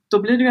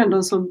då blir det ju ändå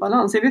en sund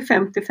balans. Är vi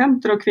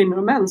 50-50 då, kvinnor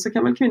och män, så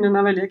kan väl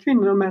kvinnorna välja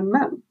kvinnor och män.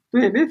 Då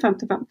är vi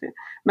 50-50.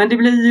 Men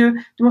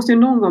du måste ju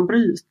någon gång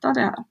bryta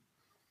det här.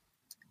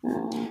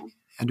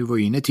 Du var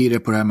inne tidigare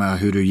på det här med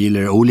hur du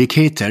gillar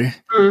olikheter.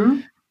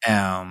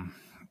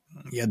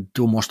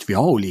 Då måste vi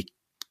ha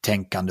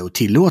oliktänkande och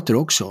tillåter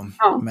också.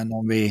 Ja. Men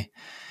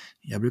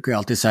jag brukar ju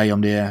alltid säga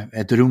om det är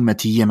ett rum med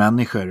 10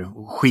 människor,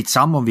 och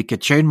skitsamma om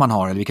vilket kön man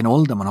har eller vilken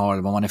ålder man har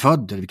eller var man är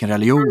född eller vilken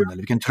religion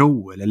eller vilken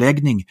tro eller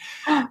läggning.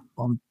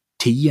 Om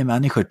 10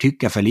 människor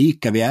tycker för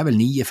lika, vi är väl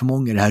 9 för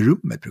många i det här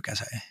rummet, brukar jag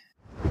säga.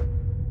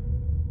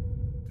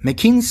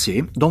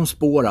 McKinsey, de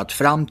spår att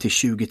fram till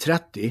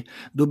 2030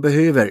 då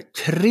behöver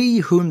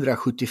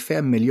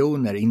 375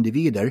 miljoner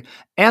individer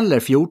eller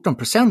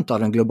 14% av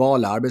den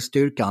globala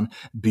arbetsstyrkan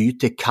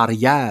byta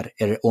karriär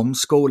eller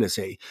omskola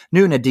sig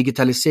nu när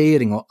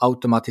digitalisering och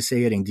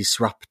automatisering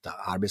disruptar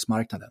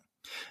arbetsmarknaden.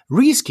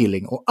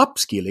 Reskilling och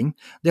upskilling,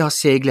 det har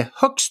seglat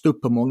högst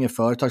upp på många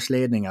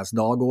företagsledningars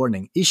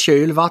dagordning i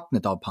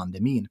kölvattnet av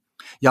pandemin.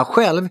 Jag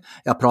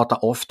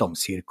pratar ofta om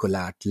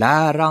cirkulärt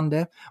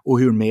lärande och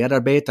hur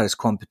medarbetares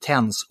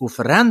kompetens och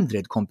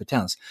förändrad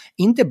kompetens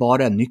inte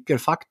bara är en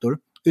nyckelfaktor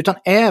utan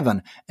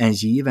även en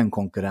given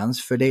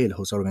konkurrensfördel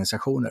hos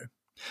organisationer.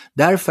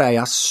 Därför är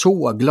jag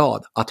så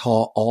glad att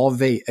ha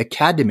AV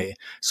Academy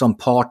som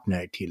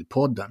partner till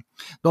podden.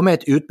 De är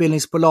ett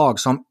utbildningsbolag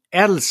som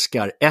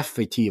älskar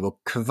effektiv och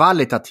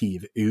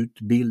kvalitativ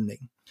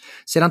utbildning.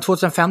 Sedan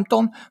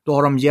 2015 då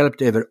har de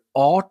hjälpt över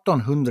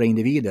 1800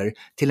 individer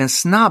till en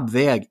snabb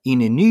väg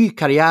in i ny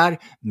karriär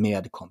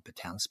med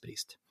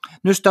kompetensbrist.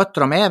 Nu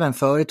stöttar de även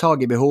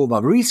företag i behov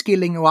av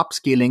reskilling och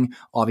upskilling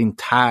av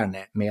interna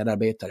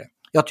medarbetare.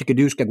 Jag tycker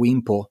du ska gå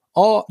in på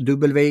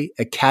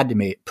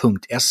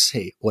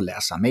awacademy.se och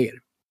läsa mer.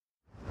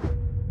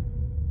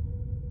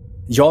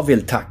 Jag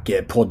vill tacka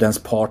poddens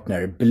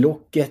partner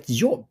Blocket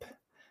Jobb.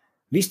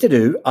 Visste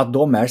du att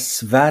de är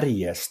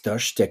Sveriges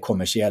största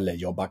kommersiella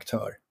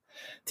jobbaktör?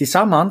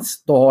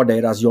 Tillsammans då har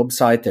deras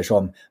jobbsajter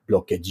som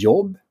Blocket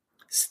Jobb,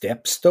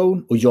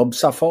 Stepstone och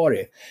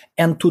Jobbsafari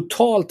en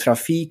total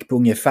trafik på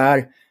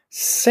ungefär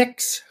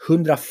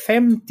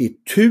 650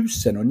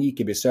 000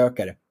 unika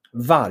besökare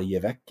varje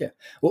vecka.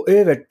 Och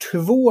över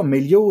 2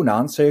 miljoner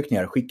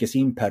ansökningar skickas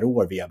in per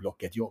år via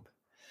Blocket Jobb.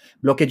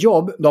 Blocket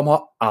Jobb, de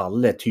har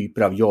alla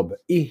typer av jobb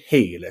i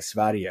hela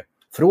Sverige.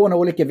 Från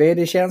olika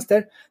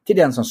vd-tjänster till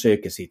den som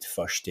söker sitt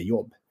första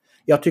jobb.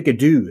 Jag tycker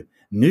du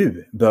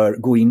nu bör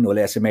gå in och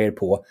läsa mer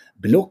på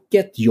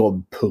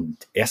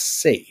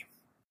blocketjobb.se.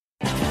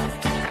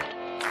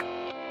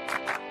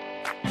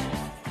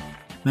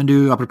 Men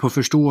du, apropå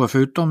förstå,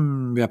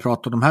 förutom vi har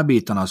pratat om de här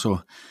bitarna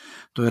så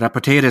då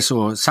rapporterades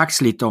och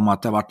sagts lite om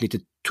att det har varit lite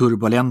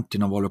turbulent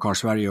inom Volvo Cars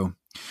Sverige. Och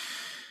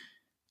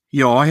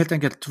ja, helt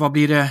enkelt, vad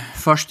blir det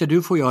första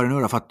du får göra nu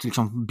då för att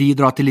liksom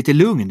bidra till lite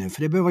lugn nu?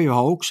 För det behöver jag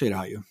ha också i det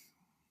här ju.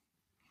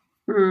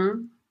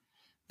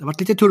 Det har varit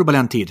lite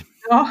turbulent tid.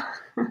 Ja,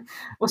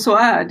 och så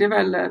är det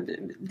väl.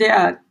 Det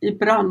är i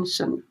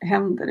branschen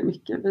händer det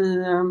mycket.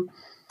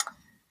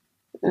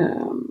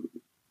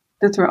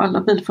 Det tror jag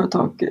alla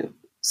bilföretag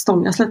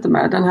stångas lite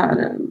med, den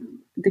här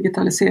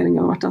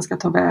digitaliseringen och vart den ska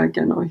ta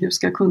vägen och hur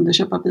ska kunder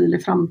köpa bil i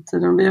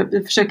framtiden.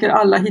 Vi försöker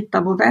alla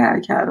hitta vår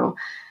väg här och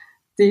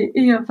det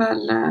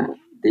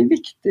är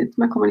viktigt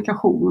med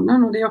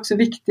kommunikationen och det är också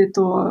viktigt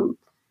och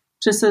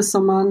precis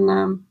som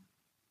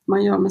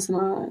man gör med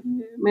sina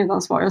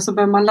medansvariga så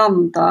behöver man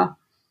landa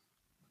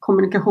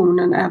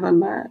kommunikationen även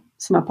med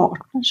sina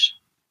partners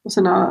och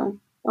sina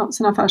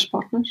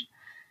affärspartners.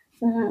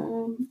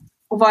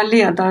 Och vara en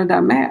ledare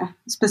där med.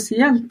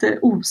 Speciellt i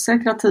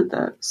osäkra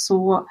tider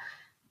så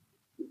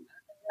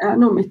är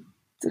nog mitt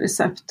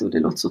recept, och det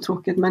låter så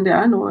tråkigt, men det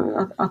är nog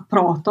att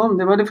prata om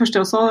det. Det var det första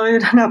jag sa i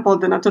den här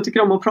podden, att jag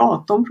tycker om att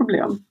prata om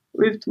problem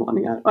och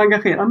utmaningar och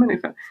engagera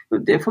människor.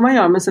 Och det får man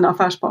göra med sina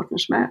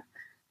affärspartners med.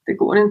 Det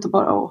går inte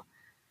bara att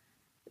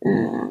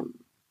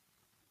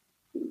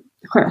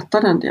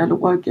sköta den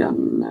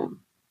dialogen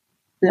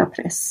via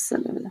press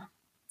eller via.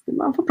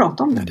 Man får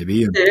prata om det.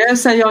 Det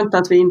säger jag inte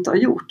att vi inte har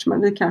gjort,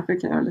 men vi kanske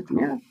kan göra lite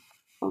mer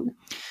om det.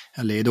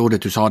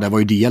 Ledordet du sa där var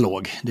ju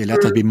dialog. Det är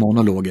lätt att bli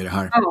monologer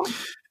här. Ja.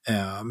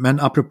 Men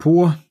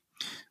apropå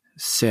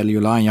Sälj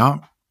Online,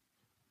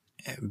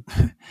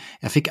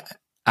 jag fick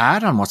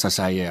äran måste jag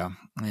säga.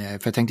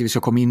 För jag tänkte vi ska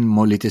komma in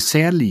med lite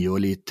sälj och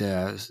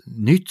lite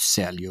nytt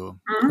sälj och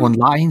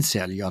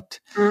online-sälj.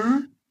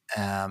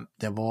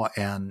 Det var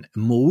en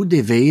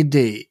modig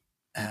vd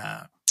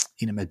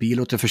inom ett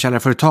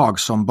bilåterförsäljarföretag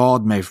som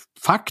bad mig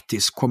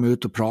faktiskt komma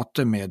ut och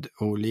prata med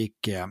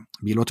olika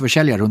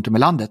bilåterförsäljare runt om i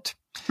landet.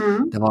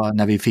 Det var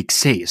när vi fick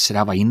ses, det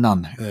här var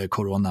innan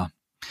corona.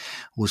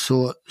 Och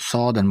så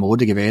sa den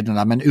modiga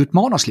vdn, men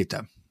utmana oss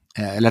lite.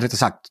 Eller rättare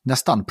sagt,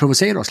 nästan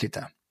provocera oss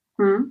lite.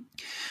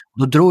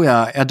 Då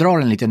drar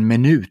en liten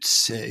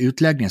minuts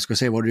utläggning, ska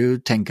se vad du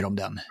tänker om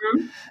den.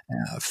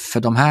 För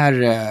de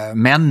här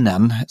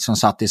männen som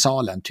satt i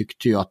salen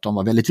tyckte ju att de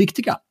var väldigt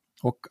viktiga.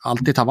 Och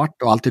alltid har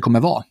varit och alltid kommer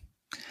vara.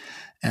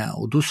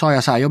 Och då sa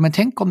jag så här, men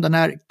tänk om den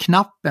här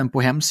knappen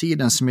på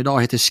hemsidan som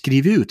idag heter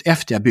skriv ut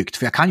efter jag byggt.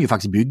 För jag kan ju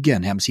faktiskt bygga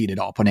en hemsida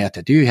idag på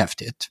nätet, det är ju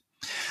häftigt.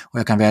 Och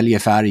jag kan välja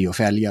färg och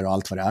fälgar och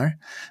allt vad det är.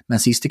 Men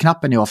sista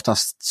knappen är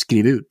oftast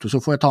skriv ut. Och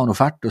så får jag ta en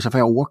offert och så får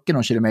jag åka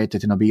någon kilometer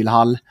till någon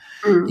bilhall.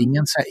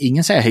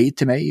 Ingen säger hej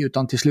till mig,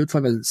 utan till slut får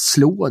jag väl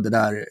slå det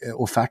där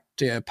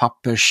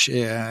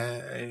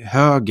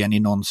offertpappershögen i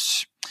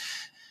någons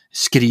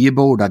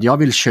skrivbord att jag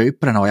vill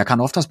köpa den och jag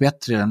kan oftast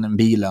bättre än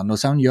bilen, och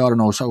sen gör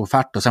någon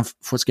offert och sen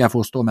ska jag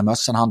få stå med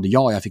mössan i hand.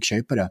 Ja, jag fick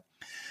köpa det.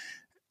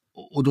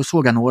 Och då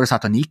såg jag några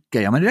satt och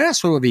nickade. Ja, men det är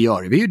så vi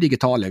gör. Vi är ju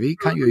digitala. Vi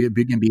kan ju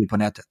bygga en bil på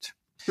nätet.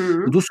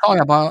 Och då sa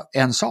jag bara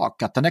en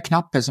sak. Att den där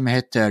knappen som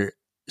heter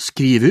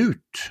skriv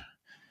ut.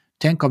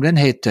 Tänk om den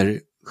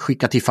heter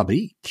skicka till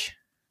fabrik.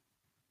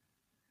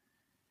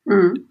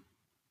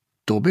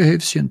 Då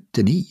behövs ju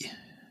inte ni.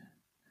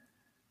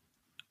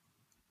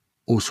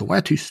 Och så var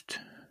jag tyst.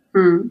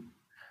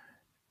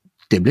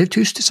 Det blev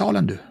tyst i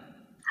salen du.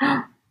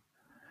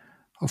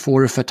 Och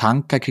får du för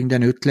tankar kring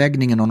den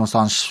utläggningen och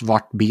någonstans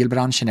vart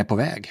bilbranschen är på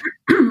väg?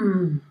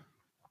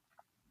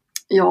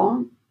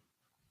 Ja,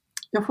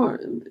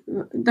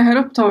 det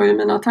här upptar ju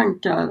mina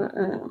tankar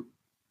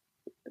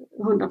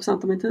 100%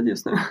 av min tid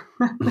just nu.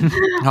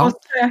 Ja.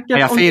 Är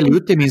jag fel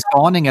ute i min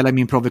spaning eller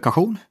min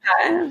provokation?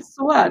 Nej,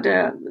 så är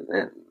det.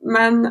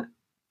 Men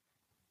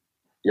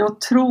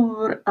jag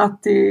tror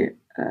att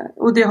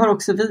och det har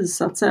också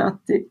visat sig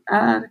att det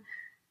är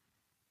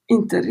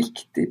inte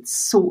riktigt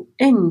så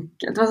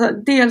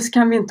enkelt. Dels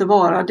kan vi inte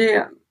vara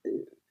det.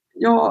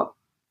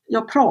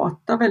 Jag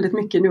pratar väldigt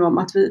mycket nu om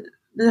att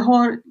vi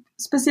har,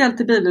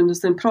 speciellt i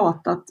bilindustrin,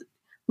 pratat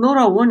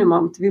några år nu om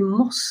att vi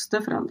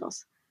måste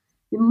förändras.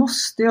 Vi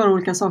måste göra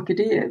olika saker.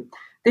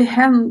 Det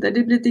händer,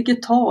 det blir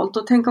digitalt,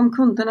 och tänk om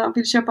kunderna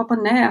vill köpa på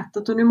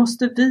nätet och nu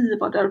måste vi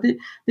vara där.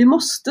 Vi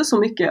måste så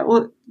mycket,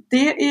 och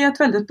det är ett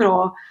väldigt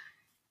bra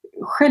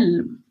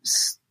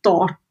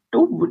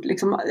självstartord.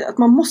 Liksom, att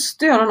man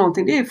måste göra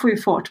någonting, det får ju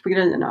fart på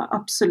grejerna,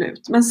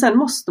 absolut. Men sen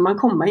måste man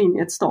komma in i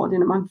ett stadie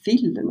när man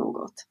vill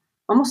något.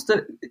 Man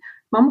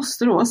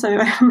måste då, säger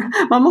jag,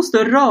 man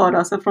måste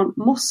röra sig från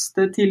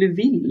måste till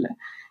vill.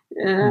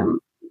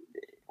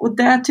 Och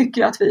där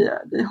tycker jag att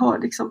vi har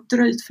liksom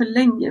dröjt för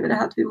länge vid det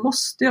här att vi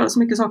måste göra så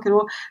mycket saker,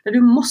 och när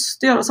du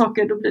måste göra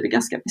saker då blir det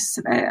ganska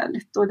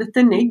besvärligt och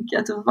lite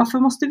negativt. Varför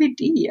måste vi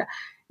det?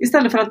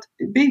 Istället för att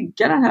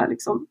bygga den här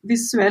liksom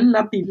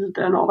visuella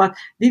bilden av att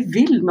vi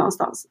vill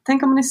någonstans.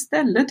 Tänk om man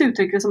istället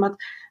uttrycker det som att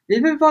vi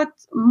vill vara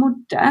ett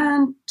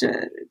modernt,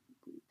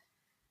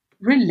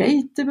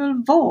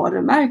 relatable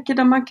varumärke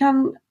där man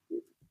kan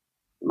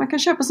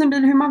köpa sin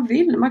bil hur man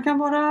vill. Man kan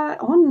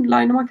vara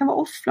online och man kan vara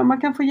offline.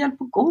 Man kan få hjälp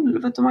på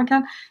golvet och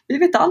vi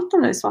vet allt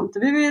om dig, Svante.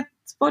 Vi vet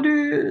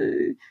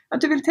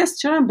att du vill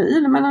testköra en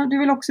bil, men du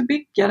vill också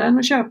bygga den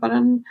och köpa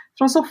den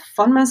från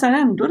soffan. Men sen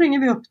ändå ringer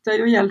vi upp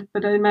dig och hjälper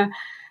dig med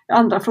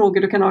andra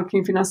frågor du kan ha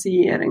kring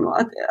finansiering. Och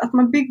att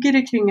man bygger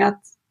det kring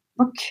att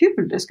vad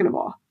kul det skulle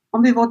vara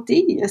om vi var det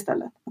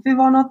istället. Att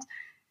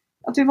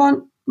vi var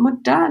en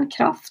modern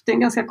kraft i en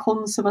ganska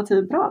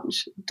konservativ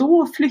bransch.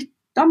 Då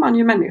flyttar man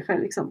ju människor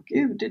liksom.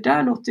 Gud, det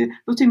där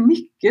låter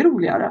mycket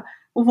roligare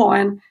att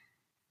vara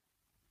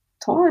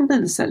ta en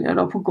bilsäljare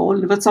då på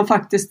golvet som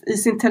faktiskt i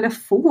sin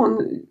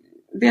telefon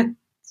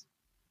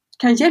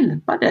kan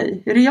hjälpa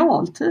dig i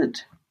realtid.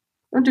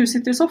 Om du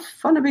sitter i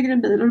soffan och bygger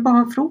en bil och du bara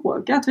har en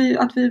fråga, att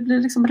vi blir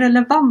liksom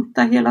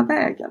relevanta hela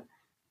vägen.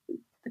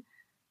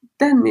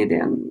 Den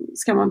idén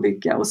ska man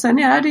bygga, och sen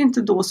är det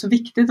inte då så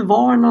viktigt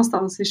var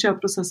någonstans i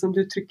köpprocessen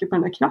du trycker på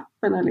den här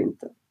knappen eller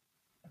inte.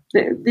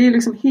 Det är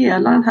liksom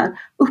hela den här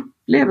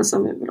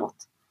upplevelsen vi vill åt.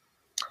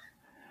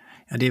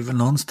 Ja, det är väl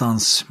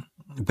någonstans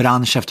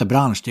bransch efter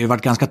bransch. Det har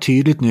varit ganska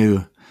tydligt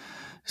nu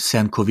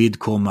sen covid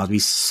kom att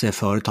vissa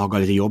företag har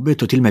lite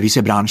jobbigt och till och med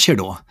vissa branscher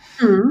då.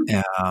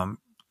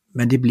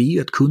 Men det blir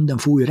ju att kunden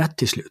får ju rätt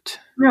till slut.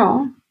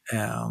 Ja.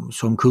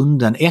 Som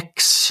kunden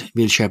X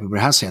vill köpa på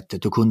det här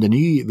sättet och kunden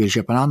Y vill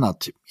köpa något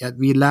annat.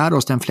 Vi lär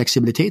oss den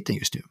flexibiliteten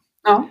just nu.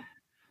 Ja.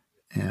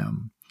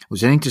 Och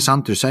sen är det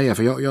intressant att säga,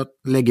 för jag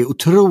lägger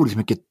otroligt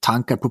mycket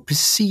tankar på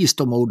precis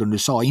de orden du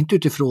sa. Inte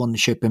utifrån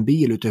köpa en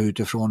bil utan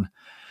utifrån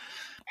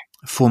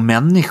få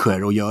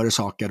människor att göra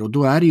saker. Och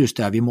då är det just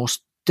det, vi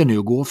måste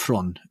nu gå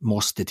från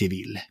måste till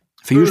vill.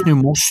 För just nu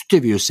måste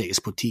vi ju ses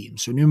på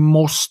Teams och nu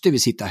måste vi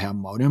sitta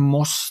hemma och nu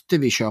måste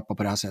vi köpa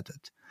på det här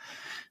sättet.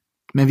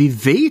 Men vi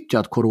vet ju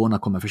att corona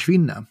kommer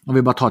försvinna. Om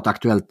vi bara tar ett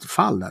aktuellt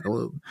fall där.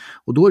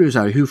 Och då är det ju så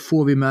här, hur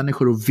får vi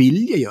människor att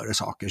vilja göra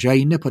saker? Så jag är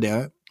inne på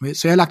det.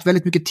 Så jag har lagt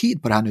väldigt mycket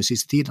tid på det här nu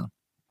sista tiden.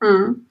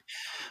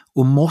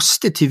 Och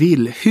måste till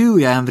vill, hur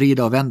jag än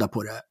vrider och vänder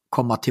på det,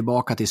 komma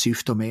tillbaka till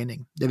syfte och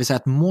mening. Det vill säga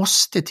att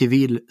måste till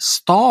vill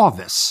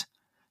staves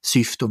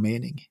syfte och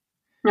mening.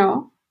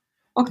 Ja,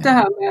 och det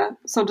här med,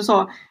 som du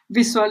sa,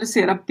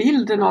 visualisera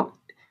bilden av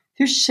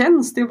hur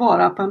känns det att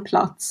vara på en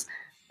plats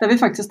där vi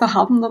faktiskt tar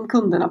hand om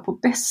kunderna på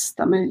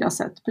bästa möjliga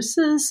sätt,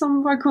 precis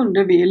som våra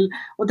kunder vill,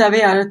 och där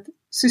vi är ett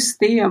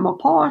system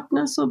av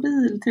partners och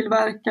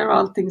biltillverkare och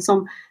allting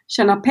som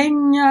tjänar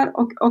pengar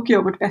och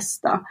gör vårt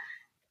bästa.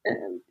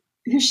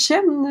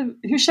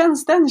 Hur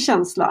känns den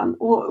känslan?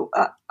 Och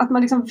att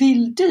man liksom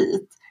vill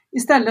dit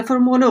istället för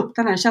att måla upp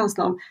den här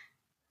känslan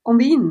om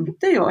vi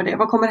inte gör det,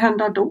 vad kommer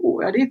hända då?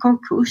 Ja, det är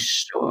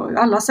konkurs och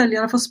alla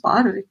säljare får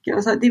sparken.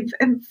 Alltså, det är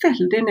ett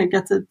väldigt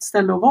negativt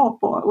ställe att vara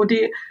på och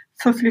det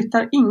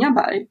förflyttar inga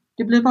berg.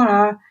 Det blir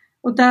bara,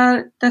 och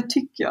där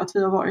tycker jag att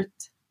vi har varit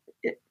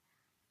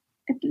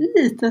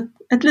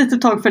ett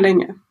litet tag för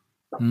länge.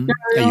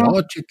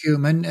 Jag tycker,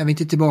 men jag vill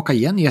inte tillbaka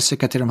igen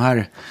Jessica till de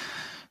här,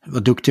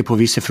 var duktig på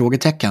vissa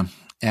frågetecken.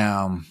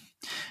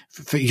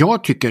 För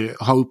jag tycker,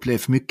 har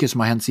upplevt mycket som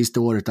har hänt sista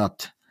året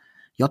att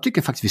jag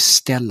tycker faktiskt vi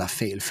ställer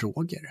fel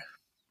frågor.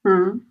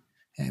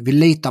 Vi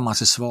letar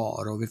massa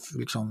svar och vi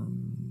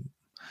liksom,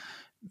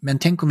 men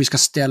tänk om vi ska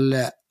ställa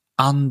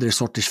andra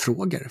sorters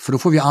frågor, för då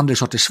får vi andra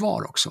sorters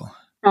svar också.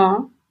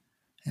 Ja.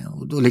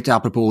 Och då lite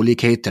apropå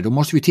olikheter, då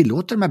måste vi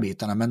tillåta de här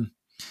bitarna, men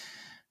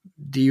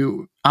det är ju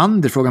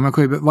andra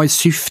frågor. Vad är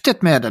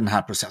syftet med den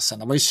här processen?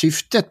 Vad är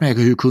syftet med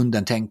hur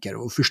kunden tänker?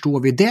 Och förstår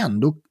vi den,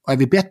 då är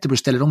vi bättre på att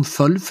ställa de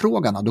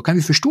följdfrågorna. Då kan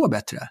vi förstå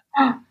bättre.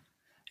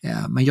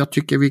 Ja, men jag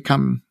tycker vi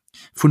kan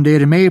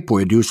fundera mer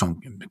på, är du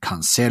som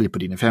kan sälja på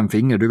dina 5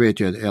 fingrar, du vet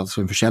ju,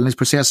 alltså en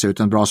försäljningsprocess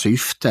utan bra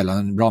syfte eller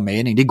en bra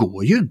mening, det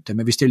går ju inte.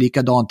 Men visst är det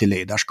likadant i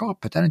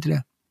ledarskapet, är det inte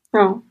det?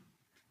 Ja,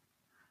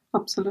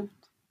 absolut.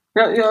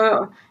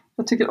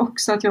 Jag tycker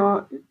också att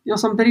jag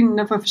som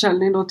brinner för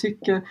försäljning då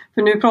tycker,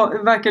 för nu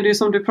verkar det ju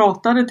som du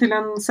pratade till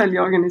en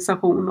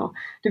säljorganisation och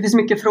det finns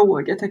mycket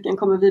frågetecken,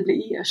 kommer vi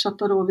bli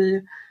ersatta då?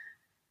 Vi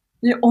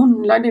är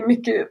online, det är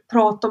mycket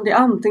prat om det,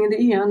 antingen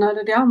det ena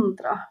eller det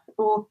andra.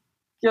 Och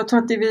jag tror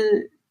att det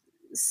vi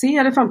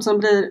ser i framtiden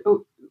blir,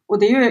 och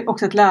det är ju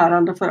också ett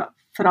lärande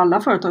för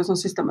alla företag som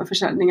sysslar med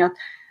försäljning, att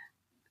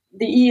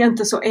det är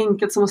inte så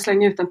enkelt som att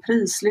slänga ut en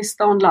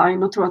prislista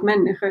online och tro att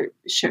människor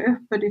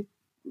köper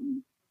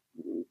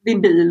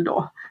din bil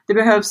då. Det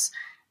behövs,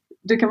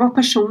 du kan vara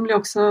personlig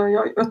också.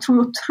 Jag tror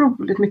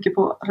otroligt mycket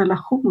på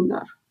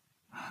relationer.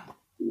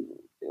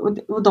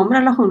 Och de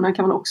relationerna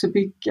kan man också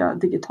bygga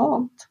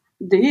digitalt.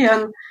 Det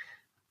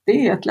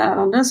är ett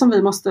lärande som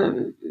vi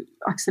måste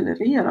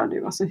accelerera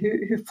nu. Alltså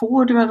hur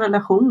får du en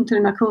relation till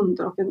dina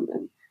kunder och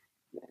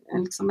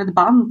liksom ett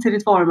band till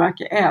ditt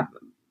varumärke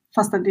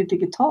fast det är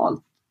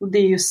digitalt. Och det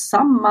är ju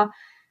samma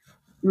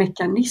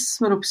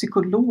mekanismer och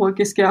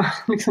psykologiska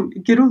liksom,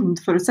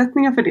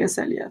 grundförutsättningar för det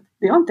säljet.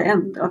 Det har inte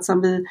ändrats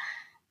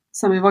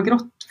sen vi var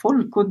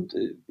grottfolk och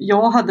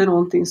jag hade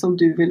någonting som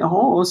du ville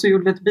ha och så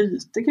gjorde vi ett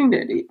byte kring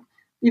det.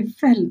 Det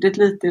är väldigt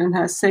lite i den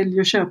här sälj-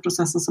 och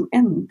köpprocessen som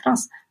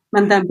ändras,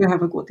 men den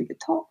behöver gå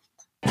digitalt.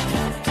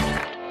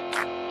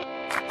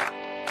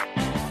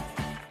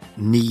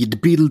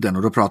 Nidbilden,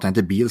 och då pratar jag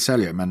inte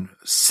bilsäljare, men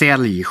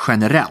sälj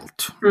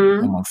generellt.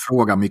 Om man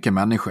frågar mycket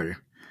människor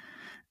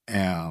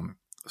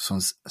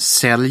som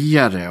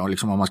säljare, och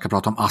liksom om man ska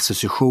prata om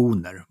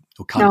associationer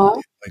och kalla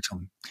det,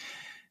 liksom,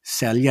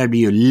 säljare blir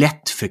ju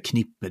lätt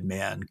förknippad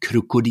med en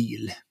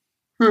krokodil.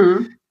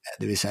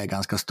 Det vill säga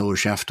ganska stor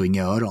käft och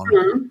inga öron.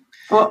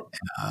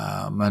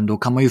 Men då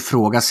kan man ju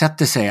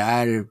frågasätta sig,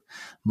 är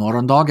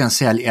morgondagens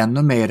sälj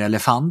ännu mer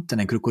elefanten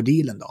än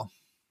krokodilen då?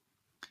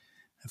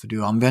 För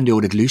du använder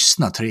ordet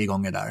lyssna 3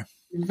 gånger där.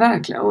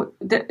 Verkligen. Och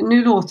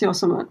nu låter jag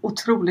som en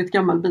otroligt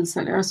gammal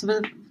bilsäljare.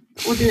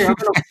 Och det är jag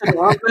väl också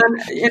då. Men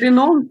är det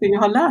någonting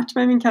jag har lärt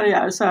mig i min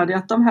karriär så är det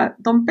att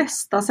de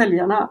bästa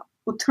säljarna,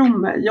 och tro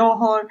mig,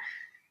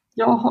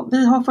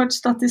 vi har fört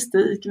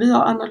statistik, vi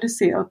har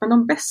analyserat, men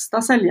de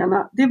bästa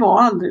säljarna, det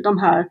var aldrig de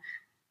här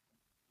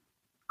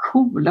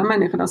coola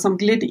människorna som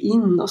gled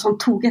in och som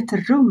tog ett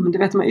rum, du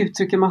vet de här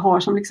uttrycken man har,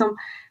 som liksom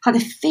hade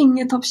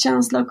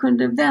fingertoppskänsla och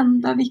kunde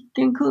vända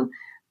vilken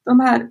de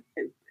här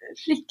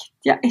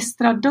riktiga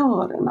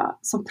estradörerna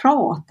som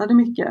pratade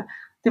mycket,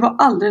 det var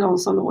aldrig de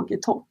som låg i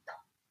topp.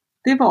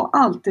 Det var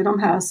alltid de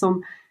här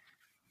som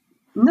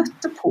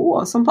nötte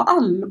på, som på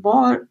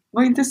allvar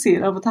var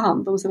intresserade av att ta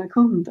hand om sina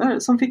kunder,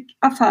 som fick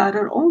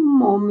affärer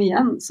om och om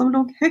igen, som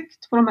låg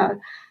högt på de här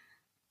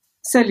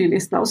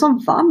säljlistorna och som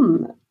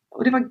vann.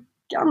 Och det var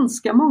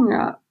ganska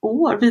många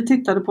år vi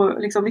tittade på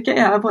liksom, vilka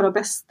är våra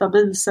bästa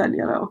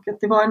bilsäljare, och att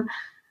det var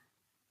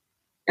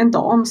en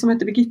dam som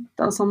hette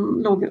Birgitta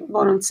som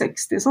var runt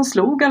 60 som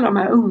slog alla de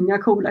här unga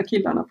coola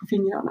killarna på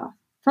fingrarna.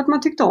 För att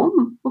man tyckte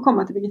om att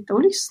komma till Birgitta.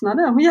 Hon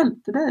lyssnade, hon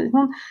hjälpte dig.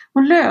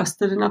 Hon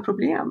löste dina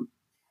problem.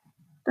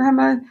 Det här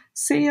med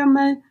se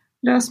mig,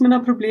 lös mina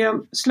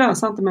problem,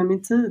 slösa inte med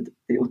min tid.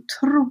 Det är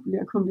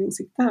otroliga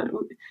kundinsikter.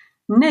 Och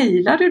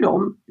nailar du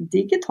dem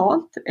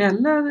digitalt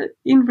eller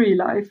in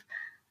real life,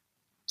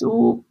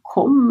 då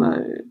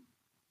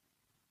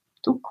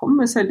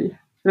kommer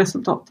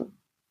säljresultaten.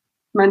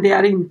 Men det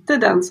är inte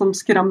den som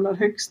skramlar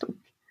högst och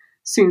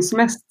syns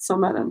mest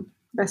som är den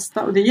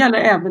bästa. Och det gäller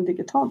även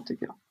digitalt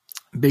tycker jag.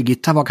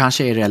 Birgitta var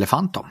kanske er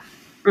elefant då?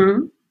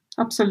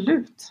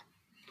 Absolut.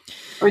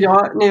 Och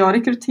när jag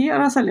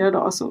rekryterar säljare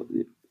idag så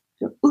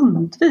jag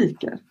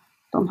undviker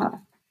de här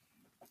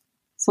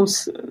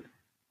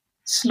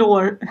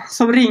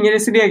som ringer i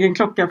sin egen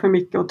klocka för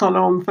mycket och talar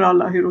om för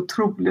alla hur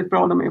otroligt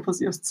bra de är på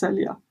att just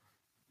sälja.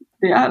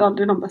 Det är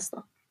aldrig de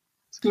bästa.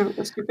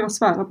 Jag skulle kunna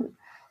svära på det.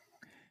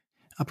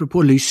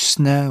 Apropå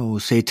lyssna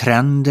och se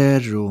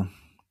trender och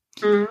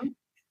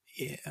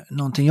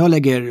någonting jag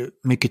lägger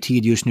mycket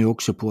tid just nu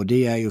också på,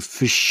 det är ju att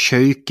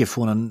försöka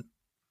få en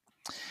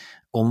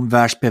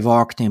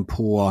omvärldsbevakning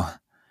på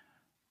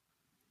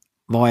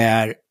vad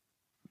är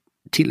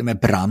till och med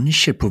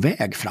branscher på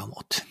väg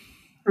framåt.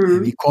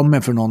 Vi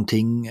kommer från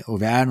någonting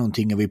och vi är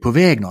någonting och vi är på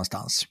väg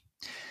någonstans.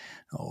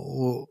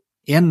 Och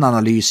en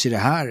analys i det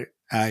här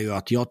är ju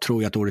att jag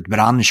tror att ordet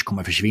bransch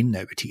kommer försvinna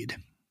över tid.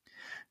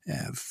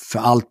 För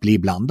allt blir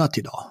blandat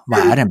idag. Vad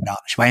är en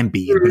bransch? Vad är en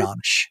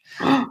bilbransch?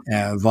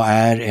 Vad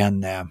är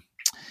en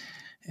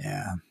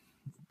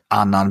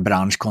annan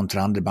bransch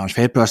kontra andra bransch?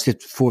 För helt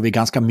plötsligt får vi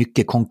ganska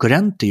mycket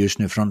konkurrenter just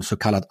nu från så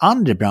kallat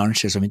andra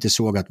branscher som vi inte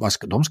såg att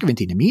de ska vi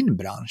inte in i min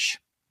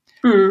bransch.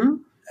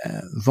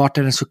 Vart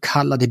är den så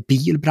kallade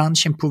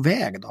bilbranschen på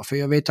väg då? För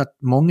jag vet att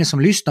många som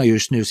lyssnar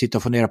just nu sitter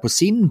och funderar på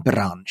sin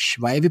bransch.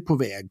 Vad är vi på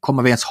väg?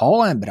 Kommer vi ens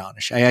ha en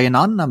bransch? Är jag i en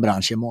annan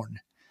bransch imorgon?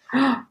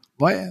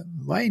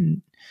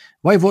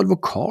 Vad är Volvo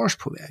Cars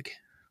på väg?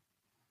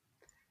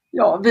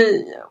 Ja,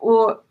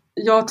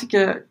 jag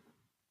tycker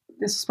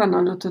det är så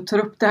spännande att du tar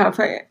upp det här.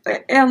 För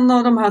en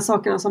av de här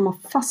sakerna som har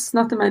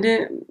fastnat i mig, det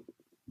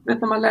är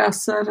när man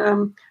läser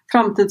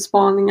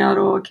framtidsspaningar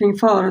och kring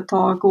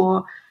företag,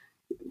 och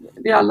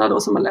det är alla då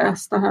som har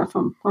läst det här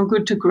från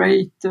Good to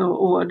Great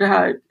och det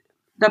här.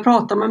 Där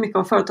pratar man mycket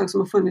om företag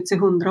som har funnits i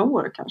 100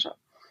 år kanske.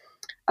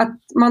 Att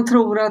man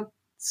tror att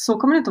så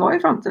kommer det inte vara i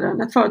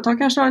framtiden. Ett företag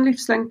kanske har en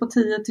livslängd på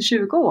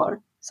 10-20 år.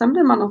 Sen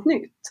blir man något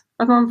nytt.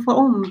 Att man får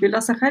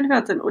ombilda sig själv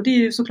hela tiden. Och det är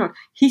ju såklart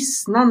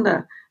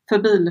hisnande för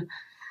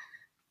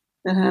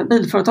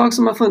bilföretag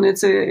som har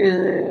funnits i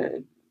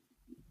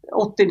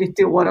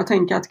 80-90 år. Att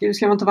tänka att gud,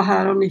 ska man inte vara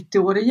här om 90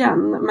 år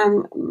igen.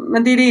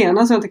 Men det är det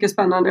ena som jag tycker är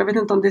spännande. Jag vet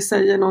inte om det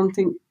säger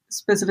någonting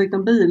specifikt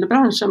om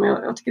bilbranschen. Men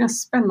jag tycker det är en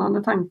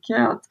spännande tanke.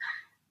 Att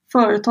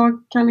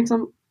företag kan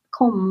liksom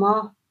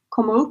komma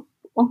upp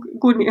och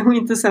gå ner och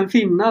inte sen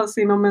finnas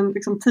inom en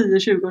liksom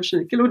 10-20 års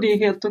cykel. Och det är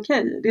helt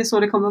okej. Det är så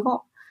det kommer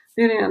vara.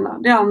 Det är det ena.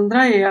 Det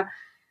andra är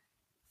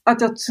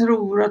att jag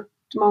tror att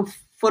man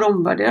får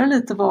omvärdera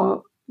lite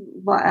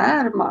vad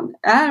är man?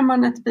 Är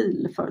man ett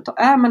bilföretag?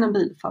 Är man en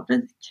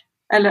bilfabrik?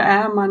 Eller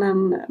är man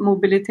en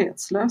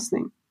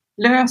mobilitetslösning?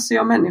 Löser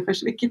jag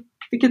människors...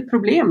 Vilket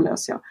problem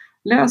löser jag?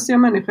 Löser jag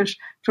människors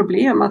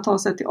problem att ta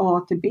sig till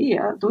A till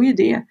B? Då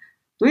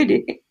är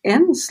det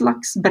en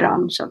slags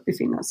bransch att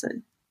befinna sig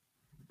i.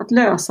 Att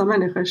lösa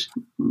människors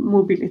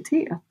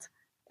mobilitet.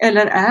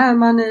 Eller är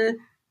man i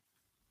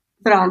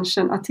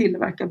branschen att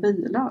tillverka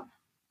bilar?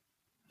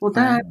 Och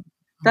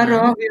där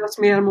rör vi oss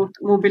mer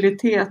mot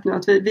mobilitet nu.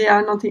 Att vi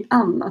är någonting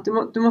annat.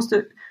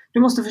 Du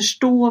måste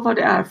förstå vad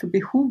det är för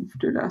behov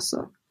du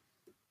löser.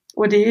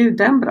 Och det är ju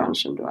den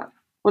branschen du är.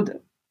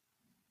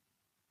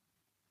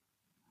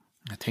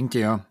 Jag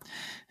tänkte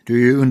du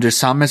är ju under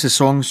samma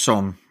säsong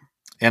som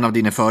en av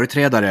dina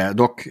företrädare,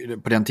 dock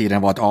på den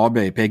tiden var ett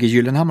AB, PG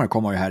Gyllenhammar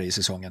kommer ju här i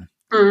säsongen.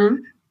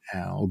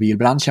 Och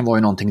bilbranschen var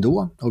ju någonting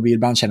då, och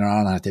bilbranschen är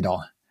något annat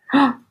idag.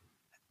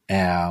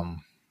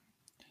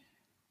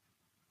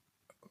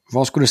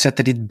 Vad skulle du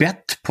sätta ditt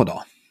bett på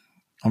då?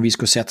 Om vi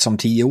skulle sätta som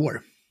 10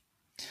 år.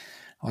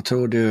 Vad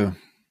tror du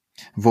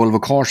Volvo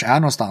Cars är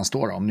någonstans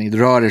då? Om ni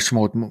rör er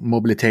mot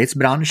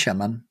mobilitetsbranschen,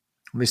 men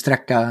om vi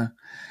sträcker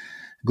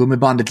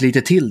gummibandet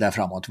lite till där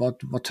framåt.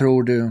 Vad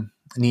tror du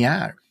ni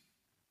är?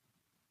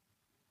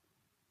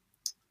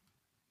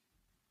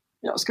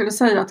 Jag skulle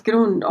säga att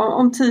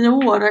om 10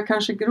 år är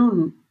kanske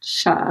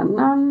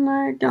grundkärnan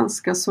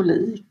ganska så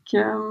lik.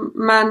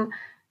 Men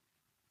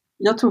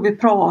jag tror vi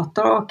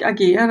pratar och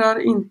agerar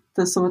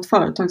inte som ett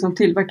företag som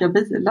tillverkar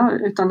bilar,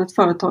 utan ett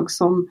företag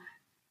som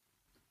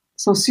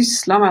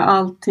sysslar med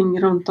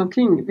allting runt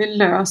omkring. Vi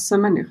löser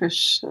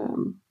människors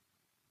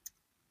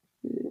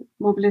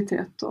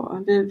mobilitet.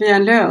 Vi är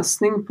en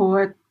lösning på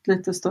ett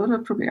lite större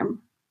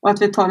problem. Och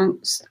att vi tar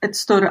ett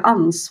större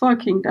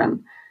ansvar kring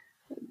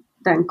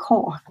den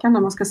kakan,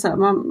 när man ska säga.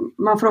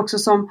 Man får också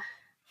som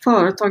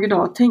företag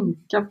idag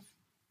tänka,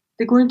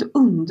 det går inte att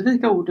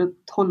undvika ordet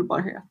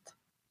hållbarhet.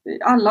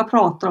 Alla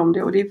pratar om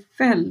det och det är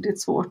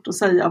väldigt svårt att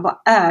säga vad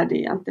är det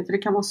egentligen, för det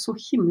kan vara så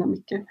himla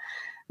mycket.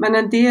 Men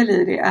en del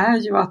i det är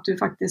ju att du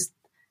faktiskt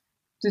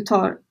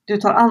du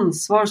tar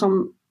ansvar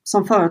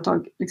som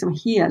företag liksom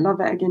hela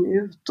vägen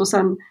ut, och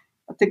sen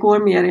att det går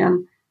mer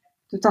i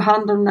du tar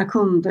hand om dina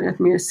kunder, ett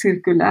mer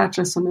cirkulärt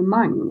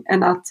resonemang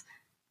än att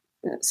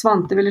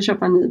Svante ville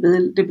köpa en ny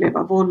bil, det blev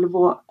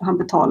Volvo, han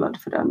betalade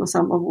för den och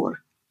sen var vår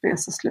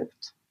resa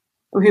slut.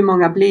 Och hur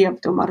många blev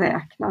det om man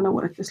räknar när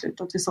året är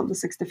slut? Att vi sålde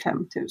 65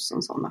 000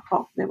 sådana.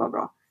 Ja, det var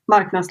bra.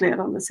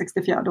 Marknadsledande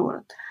 64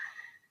 året.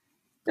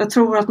 Jag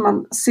tror att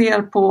man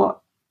ser på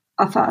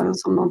affären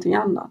som någonting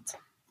annat.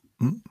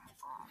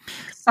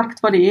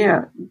 Exakt vad det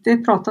är, det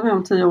pratar vi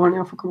om 10 år när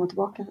jag får komma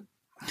tillbaka.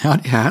 Ja,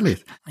 det är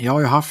härligt. Jag har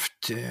ju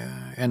haft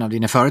en av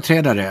dina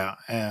företrädare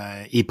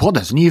i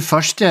podden. Så ni är ju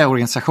första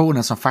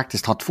organisationen som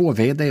faktiskt har 2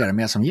 vd:ar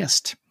med som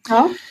gäst.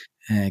 Ja.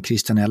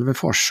 Christian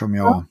Elvefors som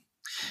jag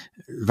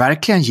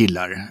verkligen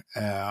gillar.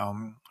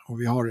 Och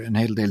vi har en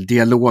hel del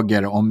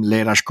dialoger om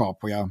ledarskap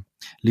och jag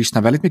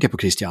lyssnar väldigt mycket på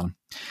Christian.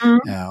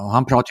 Och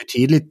han pratar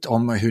ju tydligt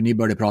om hur ni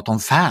började prata om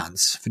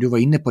fans. För du var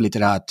inne på lite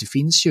det här att det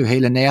finns ju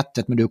hela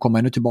nätet, men du kommer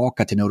ännu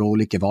tillbaka till några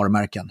olika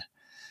varumärken.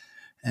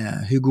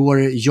 Hur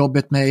går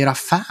jobbet med era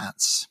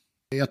fans?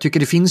 Jag tycker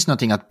det finns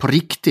någonting att på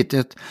riktigt,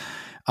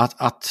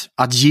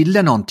 att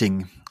gilla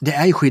någonting, det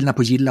är ju skillnad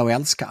på gilla och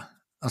älska.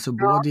 Alltså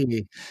både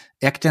i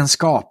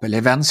äktenskap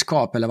eller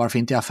vänskap eller varför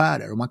inte i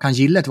affärer. Och man kan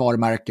gilla ett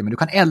varumärke, men du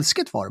kan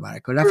älska ett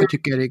varumärke. Och därför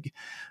tycker jag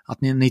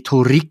att ni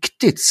tog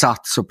riktigt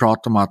sats och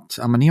pratade om att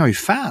men ni har ju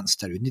fans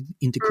där,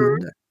 inte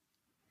kunder.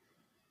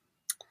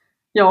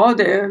 Ja,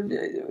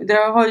 det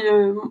har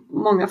ju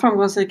många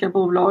framgångsrika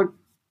bolag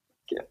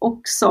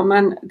också,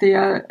 men det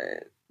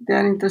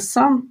är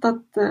intressant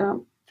att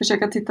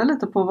försöka titta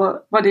lite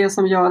på vad det är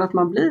som gör att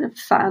man blir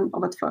fan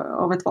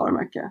av ett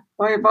varumärke.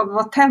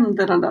 Vad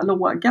tänder den där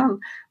lågan? Och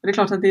det är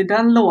klart att det är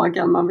den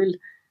lågan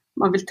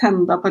man vill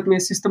tända på ett mer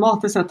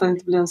systematiskt sätt, att det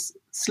inte blir en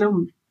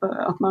slump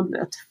att man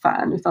blir ett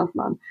fan, utan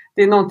att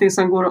det är någonting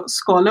som går att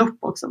skala upp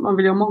också. Man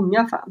vill ju ha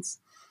många fans.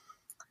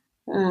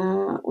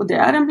 Och det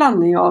är en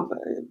blandning av,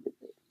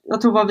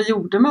 jag tror vad vi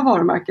gjorde med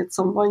varumärket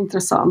som var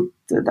intressant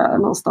där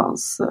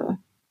någonstans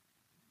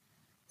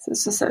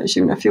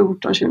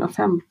 2014,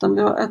 2015,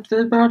 att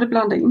vi började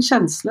blanda in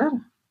känslor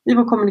i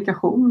vår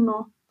kommunikation,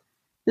 och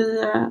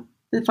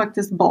vi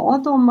faktiskt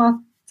bad om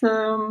att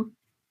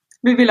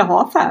vi ville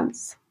ha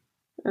fans.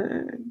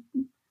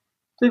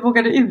 Vi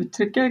vågade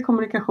uttrycka i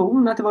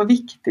kommunikation att det var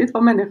viktigt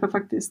vad människor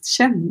faktiskt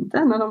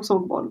kände när de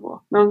såg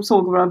Volvo, när de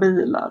såg våra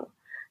bilar,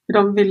 hur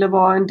de ville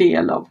vara en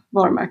del av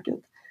varumärket.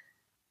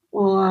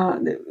 Och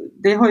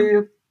det har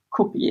ju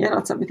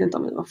kopierats, jag vet inte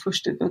om vi var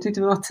först ut, men jag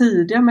tyckte vi var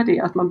tidiga med det,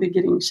 att man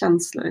bygger in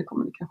känslor i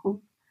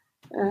kommunikation.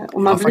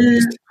 Och man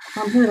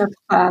blir ett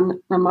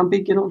fan när man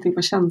bygger någonting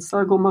på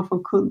känslor, går man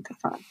från kund till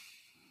fan.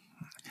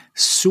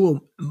 Så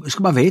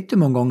ska man veta hur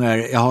många gånger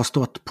jag har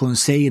stått på en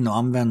scen och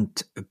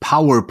använt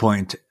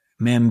PowerPoint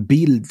med en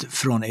bild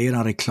från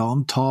era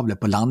reklamtavlor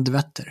på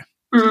Landvetter.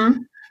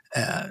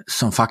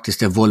 Som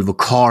faktiskt är Volvo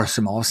Car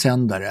som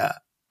avsändare,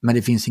 men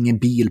det finns ingen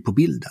bil på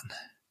bilden.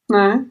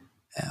 Nej.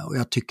 Och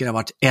jag tycker det har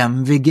varit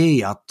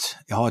MVG att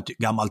jag har ett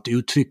gammalt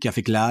uttryck jag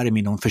fick lära mig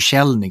inom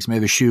försäljning som är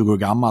över 20 år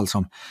gammal,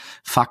 som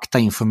fakta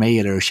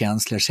informerar och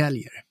känslor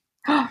säljer.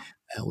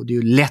 Och det är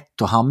ju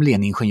lätt att hamna i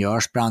en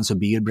ingenjörsbransch och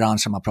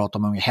bilbransch som man pratar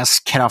om hur många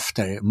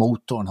hästkrafter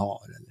motorn har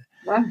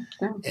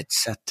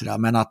etc.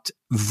 Men att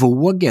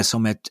våga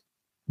som ett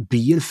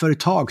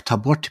bilföretag ta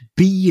bort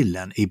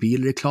bilen i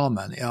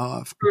bilreklamen, jag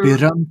har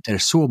berömt er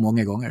så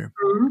många gånger.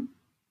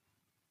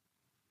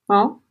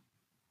 Ja.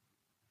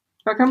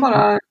 Jag kan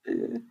bara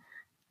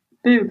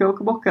buga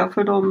och bocka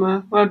för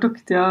våra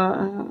duktiga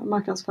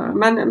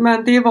marknadsförare.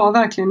 Men det var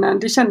verkligen,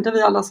 det kände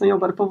vi alla som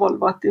jobbade på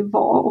Volvo, att det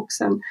var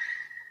också en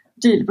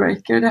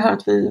dealbreaker. Det här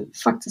att vi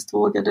faktiskt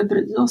vågade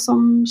bry oss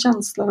om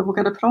känslor och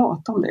vågade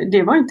prata om det.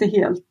 Det var inte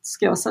helt,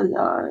 ska jag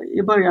säga,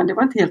 i början, det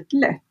var inte helt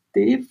lätt.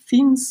 Det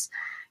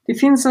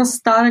finns en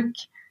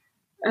stark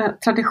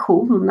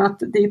tradition att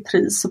det är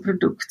pris och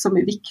produkt som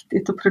är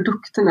viktigt, och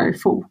produkten är i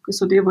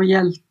fokus och det är vår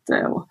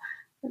hjälte, och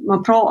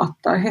man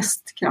pratar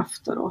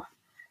hästkrafter och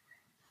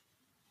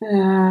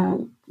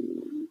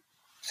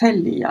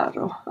fälgar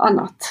och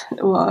annat.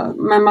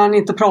 Men man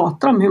inte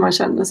pratar om hur man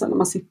känner sig när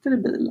man sitter i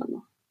bilen.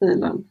 Och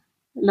bilen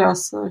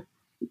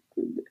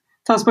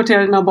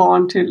transporterar dina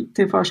barn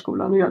till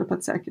förskolan och gör det på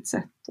ett säkert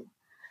sätt.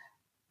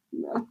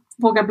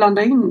 våga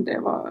blanda in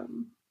det.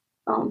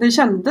 Det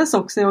kändes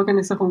också i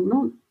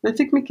organisationen. Vi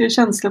fick mycket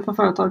känslor för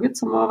företaget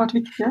som har varit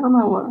viktiga de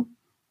här åren.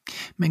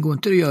 Men går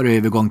inte det att göra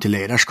övergång till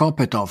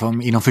ledarskapet då?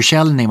 För inom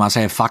försäljning man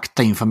säger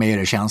fakta,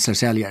 informerar, känslor,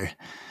 säljer.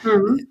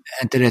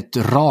 Är inte det ett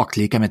rakt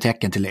lika med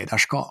tecken till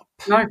ledarskap?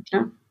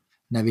 Verkligen.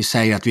 När vi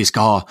säger att vi ska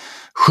ha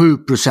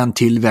 7%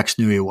 tillväxt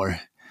nu i år.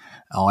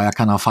 Ja, jag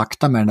kan ha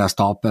fakta med den där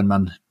stapeln,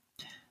 men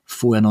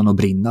får jag någon att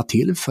brinna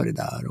till för det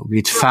där och bli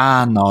ett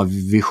fan av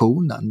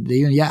visionen? Det är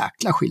ju en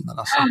jäkla skillnad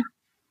alltså.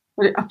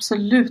 Och det är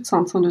absolut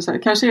sant som du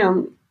säger. Kanske är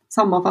en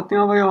sammanfattning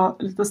av vad jag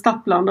lite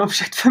stapplande har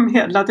försökt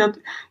förmedla. Att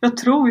jag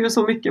tror ju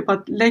så mycket på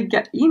att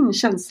lägga in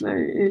känslor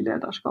i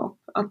ledarskap.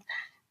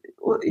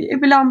 Och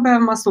ibland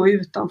behöver man stå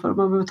utanför och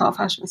man behöver ta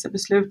affärsmässiga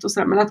beslut och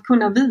sådär. Men att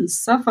kunna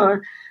visa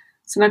för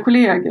sina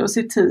kollegor och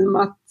sitt team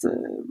att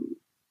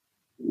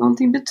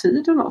någonting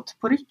betyder något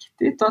på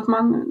riktigt.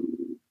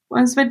 Och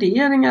ens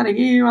värderingar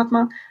är ju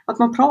att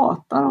man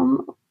pratar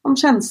om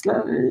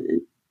känslor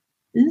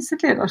i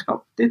sitt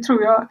ledarskap. Det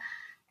tror jag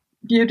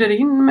bjuder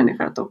in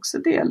människor att också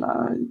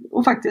dela.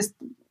 Och faktiskt,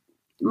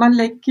 man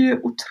lägger ju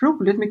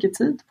otroligt mycket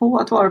tid på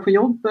att vara på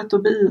jobbet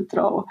och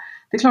bidra. Och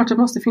det är klart att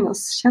det måste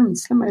finnas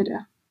känslor med i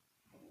det.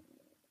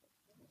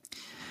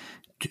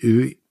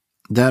 Du,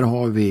 där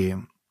har vi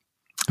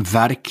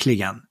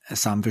verkligen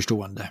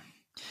samförstående.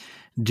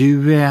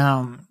 Du,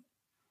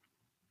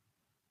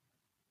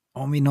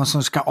 om vi någon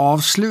som ska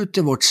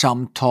avsluta vårt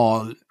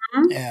samtal,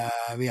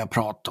 vi har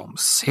pratat om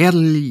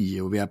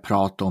sälj och vi har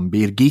pratat om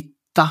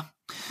Birgitta.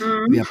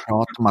 Vi har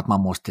pratat om att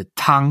man måste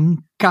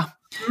tanka.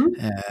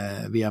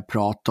 Vi har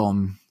pratat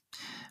om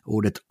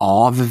ordet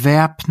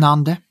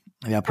avväpnande.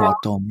 Vi har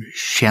pratat om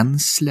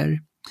känslor.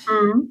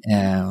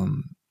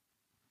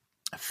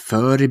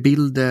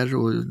 Förebilder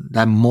och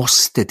där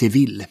måste till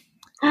vill.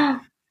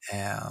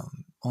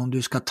 Om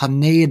du ska ta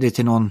ner det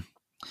till någon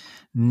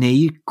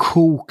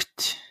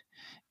nedkokt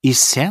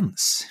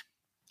essens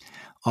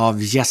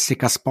av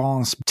Jessica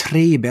Spans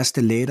 3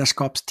 bästa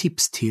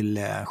ledarskapstips till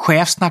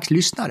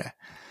chefsnackslyssnare.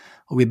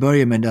 Och vi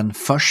börjar med den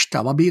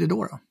första. Vad blir det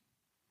då?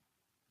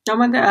 Ja,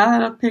 men det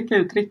är att peka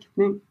ut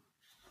riktning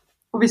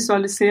och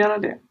visualisera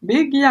det.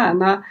 Bygg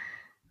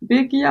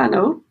gärna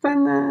upp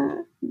en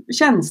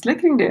känsla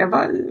kring det.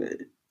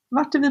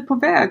 Vart är vi på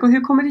väg och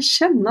hur kommer det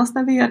kännas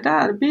när vi är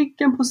där?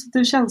 Bygg en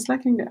positiv känsla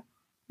kring det.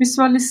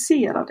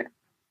 Visualisera det.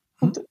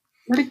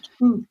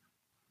 Riktning.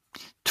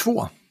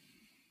 2.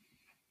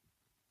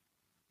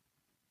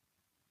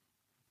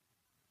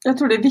 Jag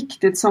tror det är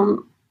viktigt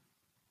som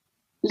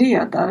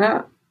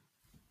ledare.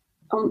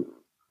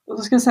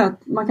 Jag ska säga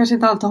att man kanske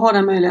inte alltid har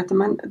den möjligheten,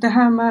 men det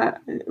här med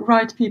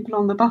right people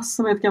on the bus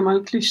som är ett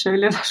gammalt klyscha i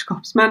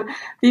ledarskaps. Men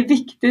det är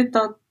viktigt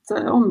att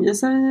omge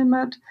sig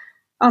med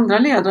andra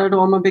ledare då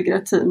om man bygger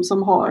ett team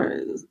som har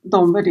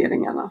de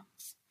värderingarna.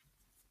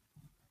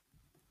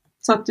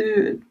 Så att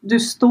du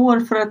står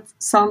för ett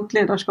sant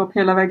ledarskap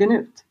hela vägen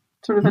ut.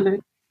 Jag tror det är väldigt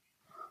viktigt.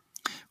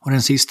 Och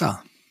den sista?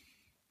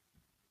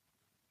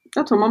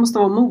 Jag tror man måste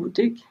vara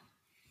modig.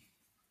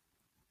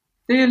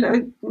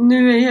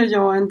 Nu är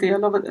jag en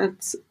del av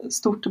ett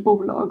stort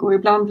bolag och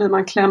ibland blir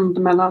man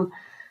klämd mellan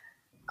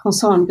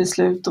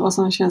koncernbeslut och vad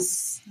som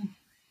känns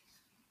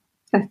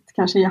rätt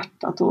kanske i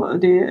hjärtat. Och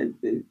det är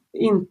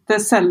inte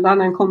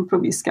sällan en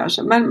kompromiss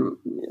kanske, men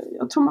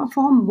jag tror man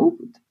får ha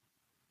mod.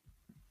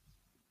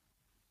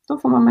 Då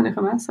får man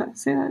människor med sig.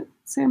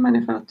 Se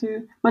människor att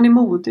man är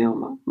modig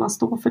och man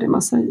står för det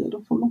man säger.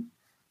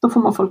 Då får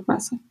man folk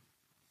med sig.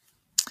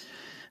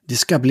 Det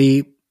ska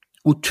bli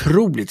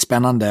otroligt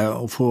spännande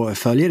att få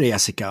följa dig,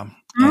 Jessica.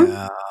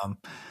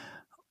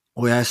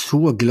 Och jag är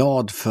så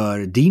glad för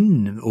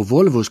din och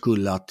Volvos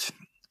skull att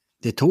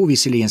det tog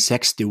visserligen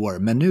 60 år,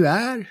 men nu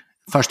är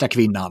första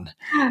kvinnan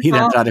i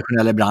den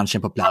traditionella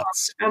branschen på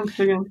plats.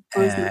 Äntligen.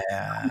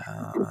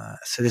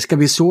 Så det ska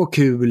bli så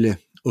kul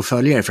att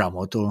följa er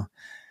framåt. Och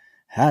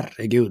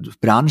herregud,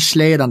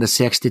 branschledande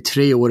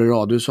 63 år i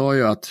rad. Du sa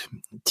ju att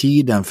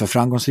tiden för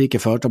framgångsrika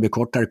företag blir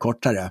kortare och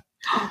kortare.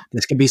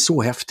 Det ska bli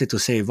så häftigt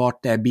att se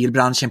vart är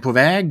bilbranschen på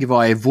väg,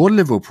 vad är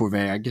Volvo på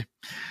väg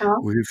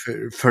och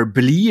hur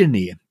förblir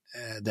ni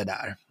det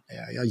där.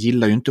 Jag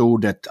gillar ju inte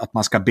ordet att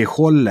man ska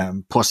behålla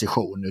en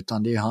position,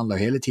 utan det handlar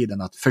hela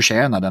tiden att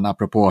förtjäna den,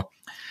 apropå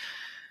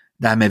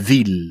det här med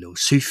vill och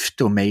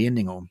syfte och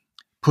mening och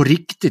på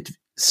riktigt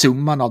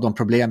summan av de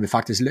problem vi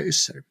faktiskt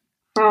löser.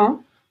 Ja.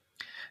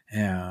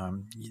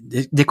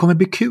 Det kommer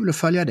bli kul att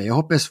följa det. Jag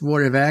hoppas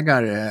våra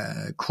vägar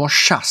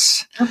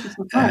korsas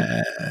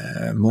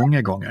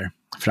många gånger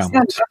framåt.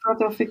 Jag tror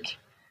att jag fick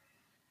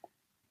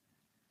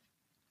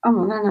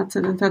använda den här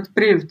tiden till att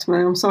bre ut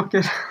mig om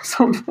saker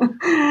som...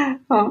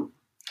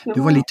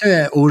 Du var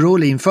lite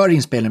orolig inför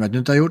inspelningen att du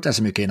inte har gjort det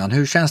så mycket innan.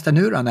 Hur känns det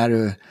nu då när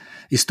du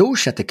i stort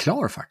sett är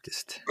klar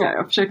faktiskt? Ja,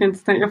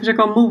 jag försöker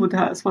ha mod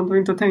här så man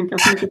inte tänka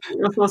så mycket.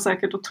 Jag får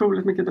säkert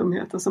otroligt mycket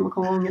dumheter som man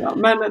kommer att ångra.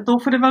 Men då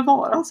får det väl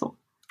vara så.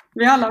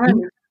 Vi är alla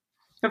människor.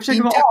 Jag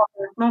försöker vara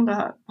avväpnande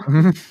här.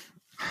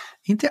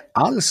 Inte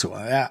alls så.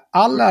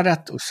 Alla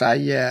rätt att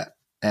säga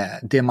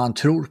det man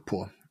tror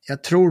på.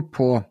 Jag tror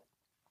på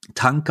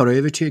tankar och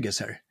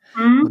övertygelser.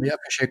 Och jag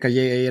försöker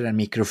ge er en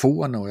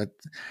mikrofon och ett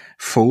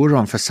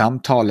forum för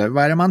samtal.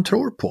 Vad är det man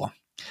tror på?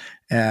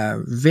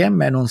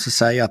 Vem är någon som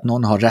säger att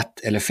någon har rätt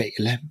eller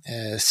fel?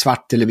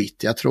 Svart eller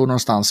vitt? Jag tror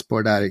någonstans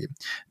på det där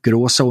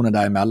gråzonen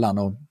däremellan.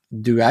 Och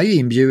du är ju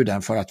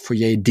inbjuden för att få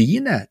ge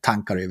dina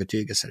tankar och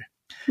övertygelser.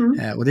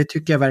 Och det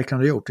tycker jag verkligen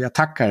har gjort. Och jag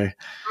tackar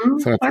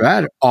för att du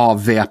är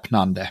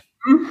avväpnande.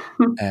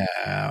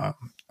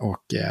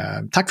 Och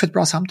tack för ett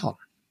bra samtal.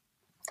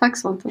 Tack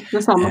Svante,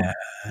 detsamma.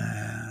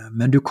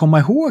 Men du kommer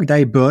ihåg där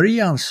i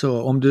början,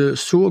 så om du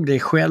såg dig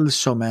själv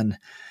som en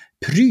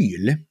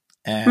pryl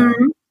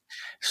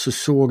så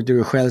såg du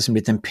dig själv som en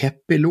liten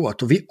peppig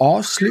låt. Och vi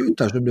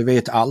avslutar, som du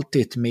vet,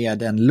 alltid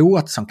med en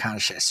låt som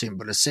kanske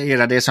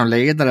symboliserar det som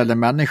ledare eller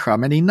människa.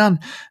 Men innan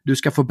du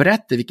ska få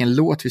berätta vilken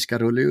låt vi ska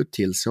rulla ut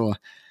till, så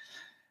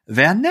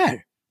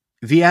vänner,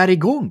 vi är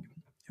igång.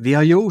 Vi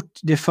har gjort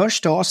det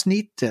första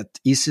avsnittet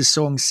i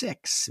säsong 6.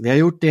 Vi har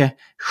gjort det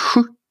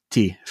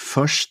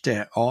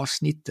 71:a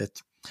avsnittet.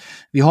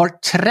 Vi har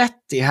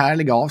 30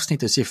 härliga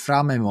avsnitt att se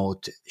fram emot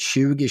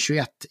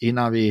 2021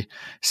 innan vi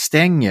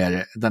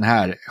stänger den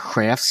här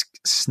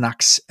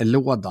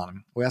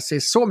chefssnackslådan. Och jag ser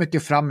så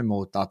mycket fram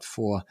emot att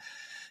få,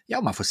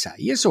 ja man får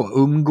säga så,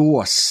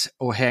 umgås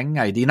och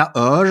hänga i dina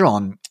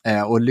öron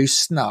och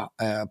lyssna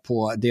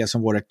på det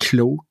som våra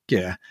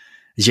kloka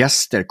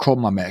gäster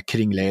kommer med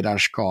kring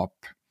ledarskap.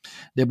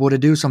 Det är både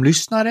du som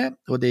lyssnare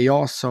och det är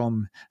jag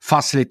som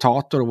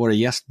facilitator och våra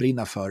gäst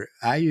brinner för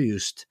är ju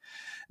just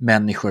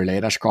människor och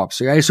ledarskap.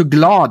 Så jag är så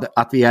glad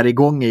att vi är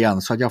igång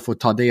igen så att jag får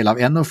ta del av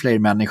ännu fler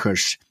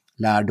människors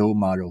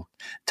lärdomar och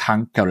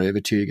tankar och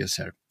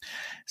övertygelser.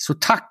 Så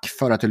tack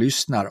för att du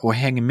lyssnar och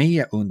häng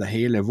med under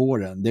hela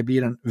våren. Det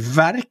blir en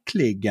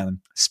verkligen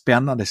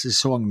spännande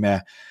säsong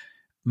med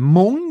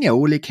många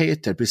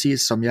olikheter,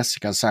 precis som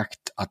Jessica sagt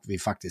att vi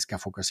faktiskt ska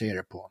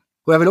fokusera på.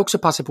 Och jag vill också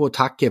passa på att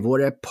tacka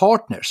våra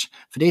partners,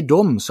 för det är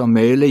de som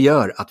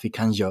möjliggör att vi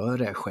kan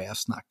göra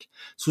chefsnack.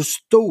 Så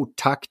stort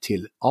tack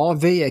till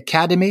AV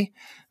Academy,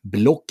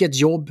 Blocket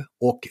Jobb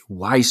och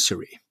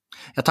Wisery.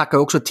 Jag tackar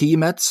också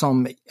teamet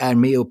som är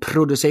med och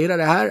producerar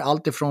det här,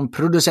 allt ifrån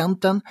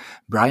producenten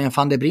Brian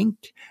van der Brink,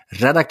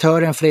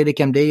 redaktören Fredrik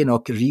Emdén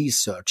och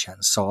researchen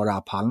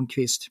Sara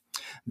Palmqvist.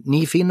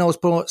 Ni finner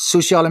oss på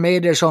sociala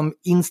medier som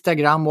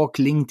Instagram och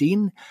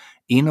LinkedIn.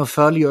 In och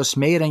följ oss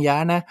mer än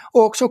gärna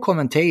och också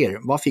kommentera.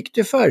 Vad fick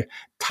du för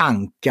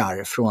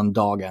tankar från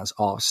dagens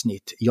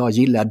avsnitt? Jag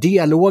gillar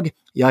dialog.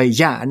 Jag är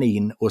gärna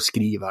in och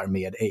skriver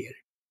med er.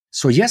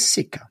 Så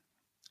Jessica,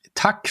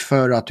 tack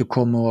för att du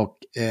kom och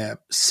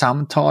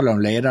samtalar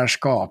om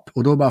ledarskap.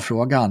 Och då bara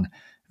frågan,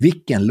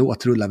 vilken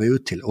låt rullar vi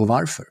ut till och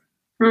varför?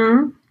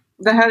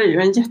 Det här är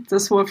ju en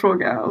jättesvår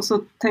fråga och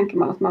så tänker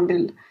man att man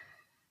vill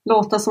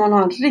låta som man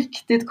har en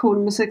riktigt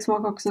cool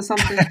musiksmak också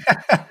samtidigt.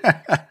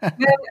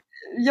 Men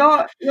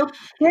jag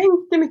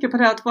tänker mycket på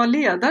det att vara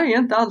ledare är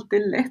inte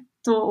alltid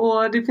lätt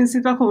och det finns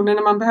situationer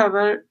när man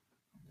behöver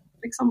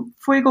liksom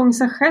få igång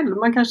sig själv.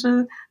 Man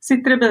kanske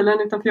sitter i bilen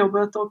utanför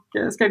jobbet och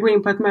ska gå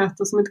in på ett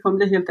möte som inte kommer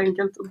bli helt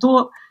enkelt. Och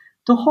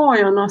då har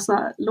jag några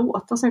sådana här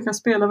låtar som jag kan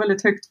spela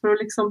väldigt högt för att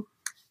liksom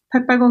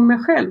peppa igång mig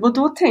själv. Och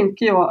då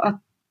tänker jag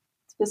att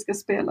vi ska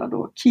spela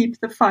då Keep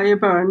the Fire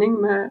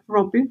Burning med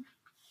Robbie.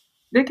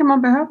 Det kan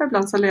man behöva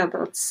ibland som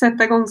ledare, att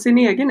sätta igång sin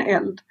egen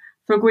eld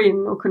för att gå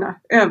in och kunna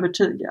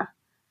övertyga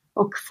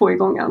och få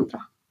igång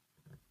andra.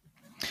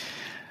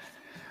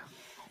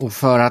 Och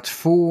för att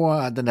få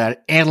den där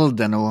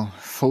elden att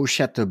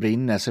fortsätta att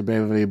brinna så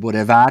behöver vi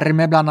både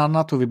värme bland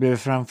annat och vi behöver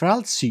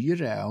framförallt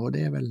syre. Och det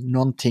är väl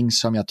någonting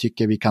som jag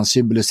tycker vi kan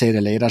symbolisera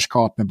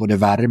ledarskap med både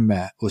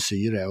värme och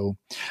syre. Och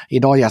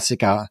idag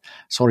Jessica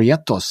så har du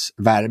gett oss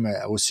värme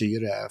och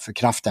syre för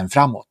kraften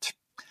framåt.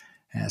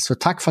 Så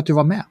tack för att du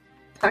var med.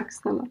 Tack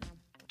snälla.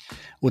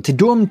 Och till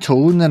de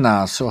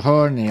tonerna så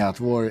hör ni att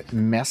vår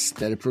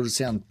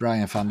mästerproducent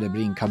Brian van der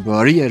Brink har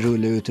börjat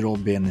rulla ut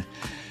Robin.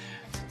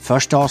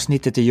 Första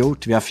avsnittet är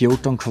gjort, vi har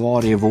 14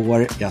 kvar i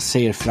vår. Jag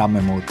ser fram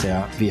emot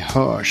det. Vi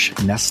hörs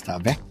nästa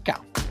vecka.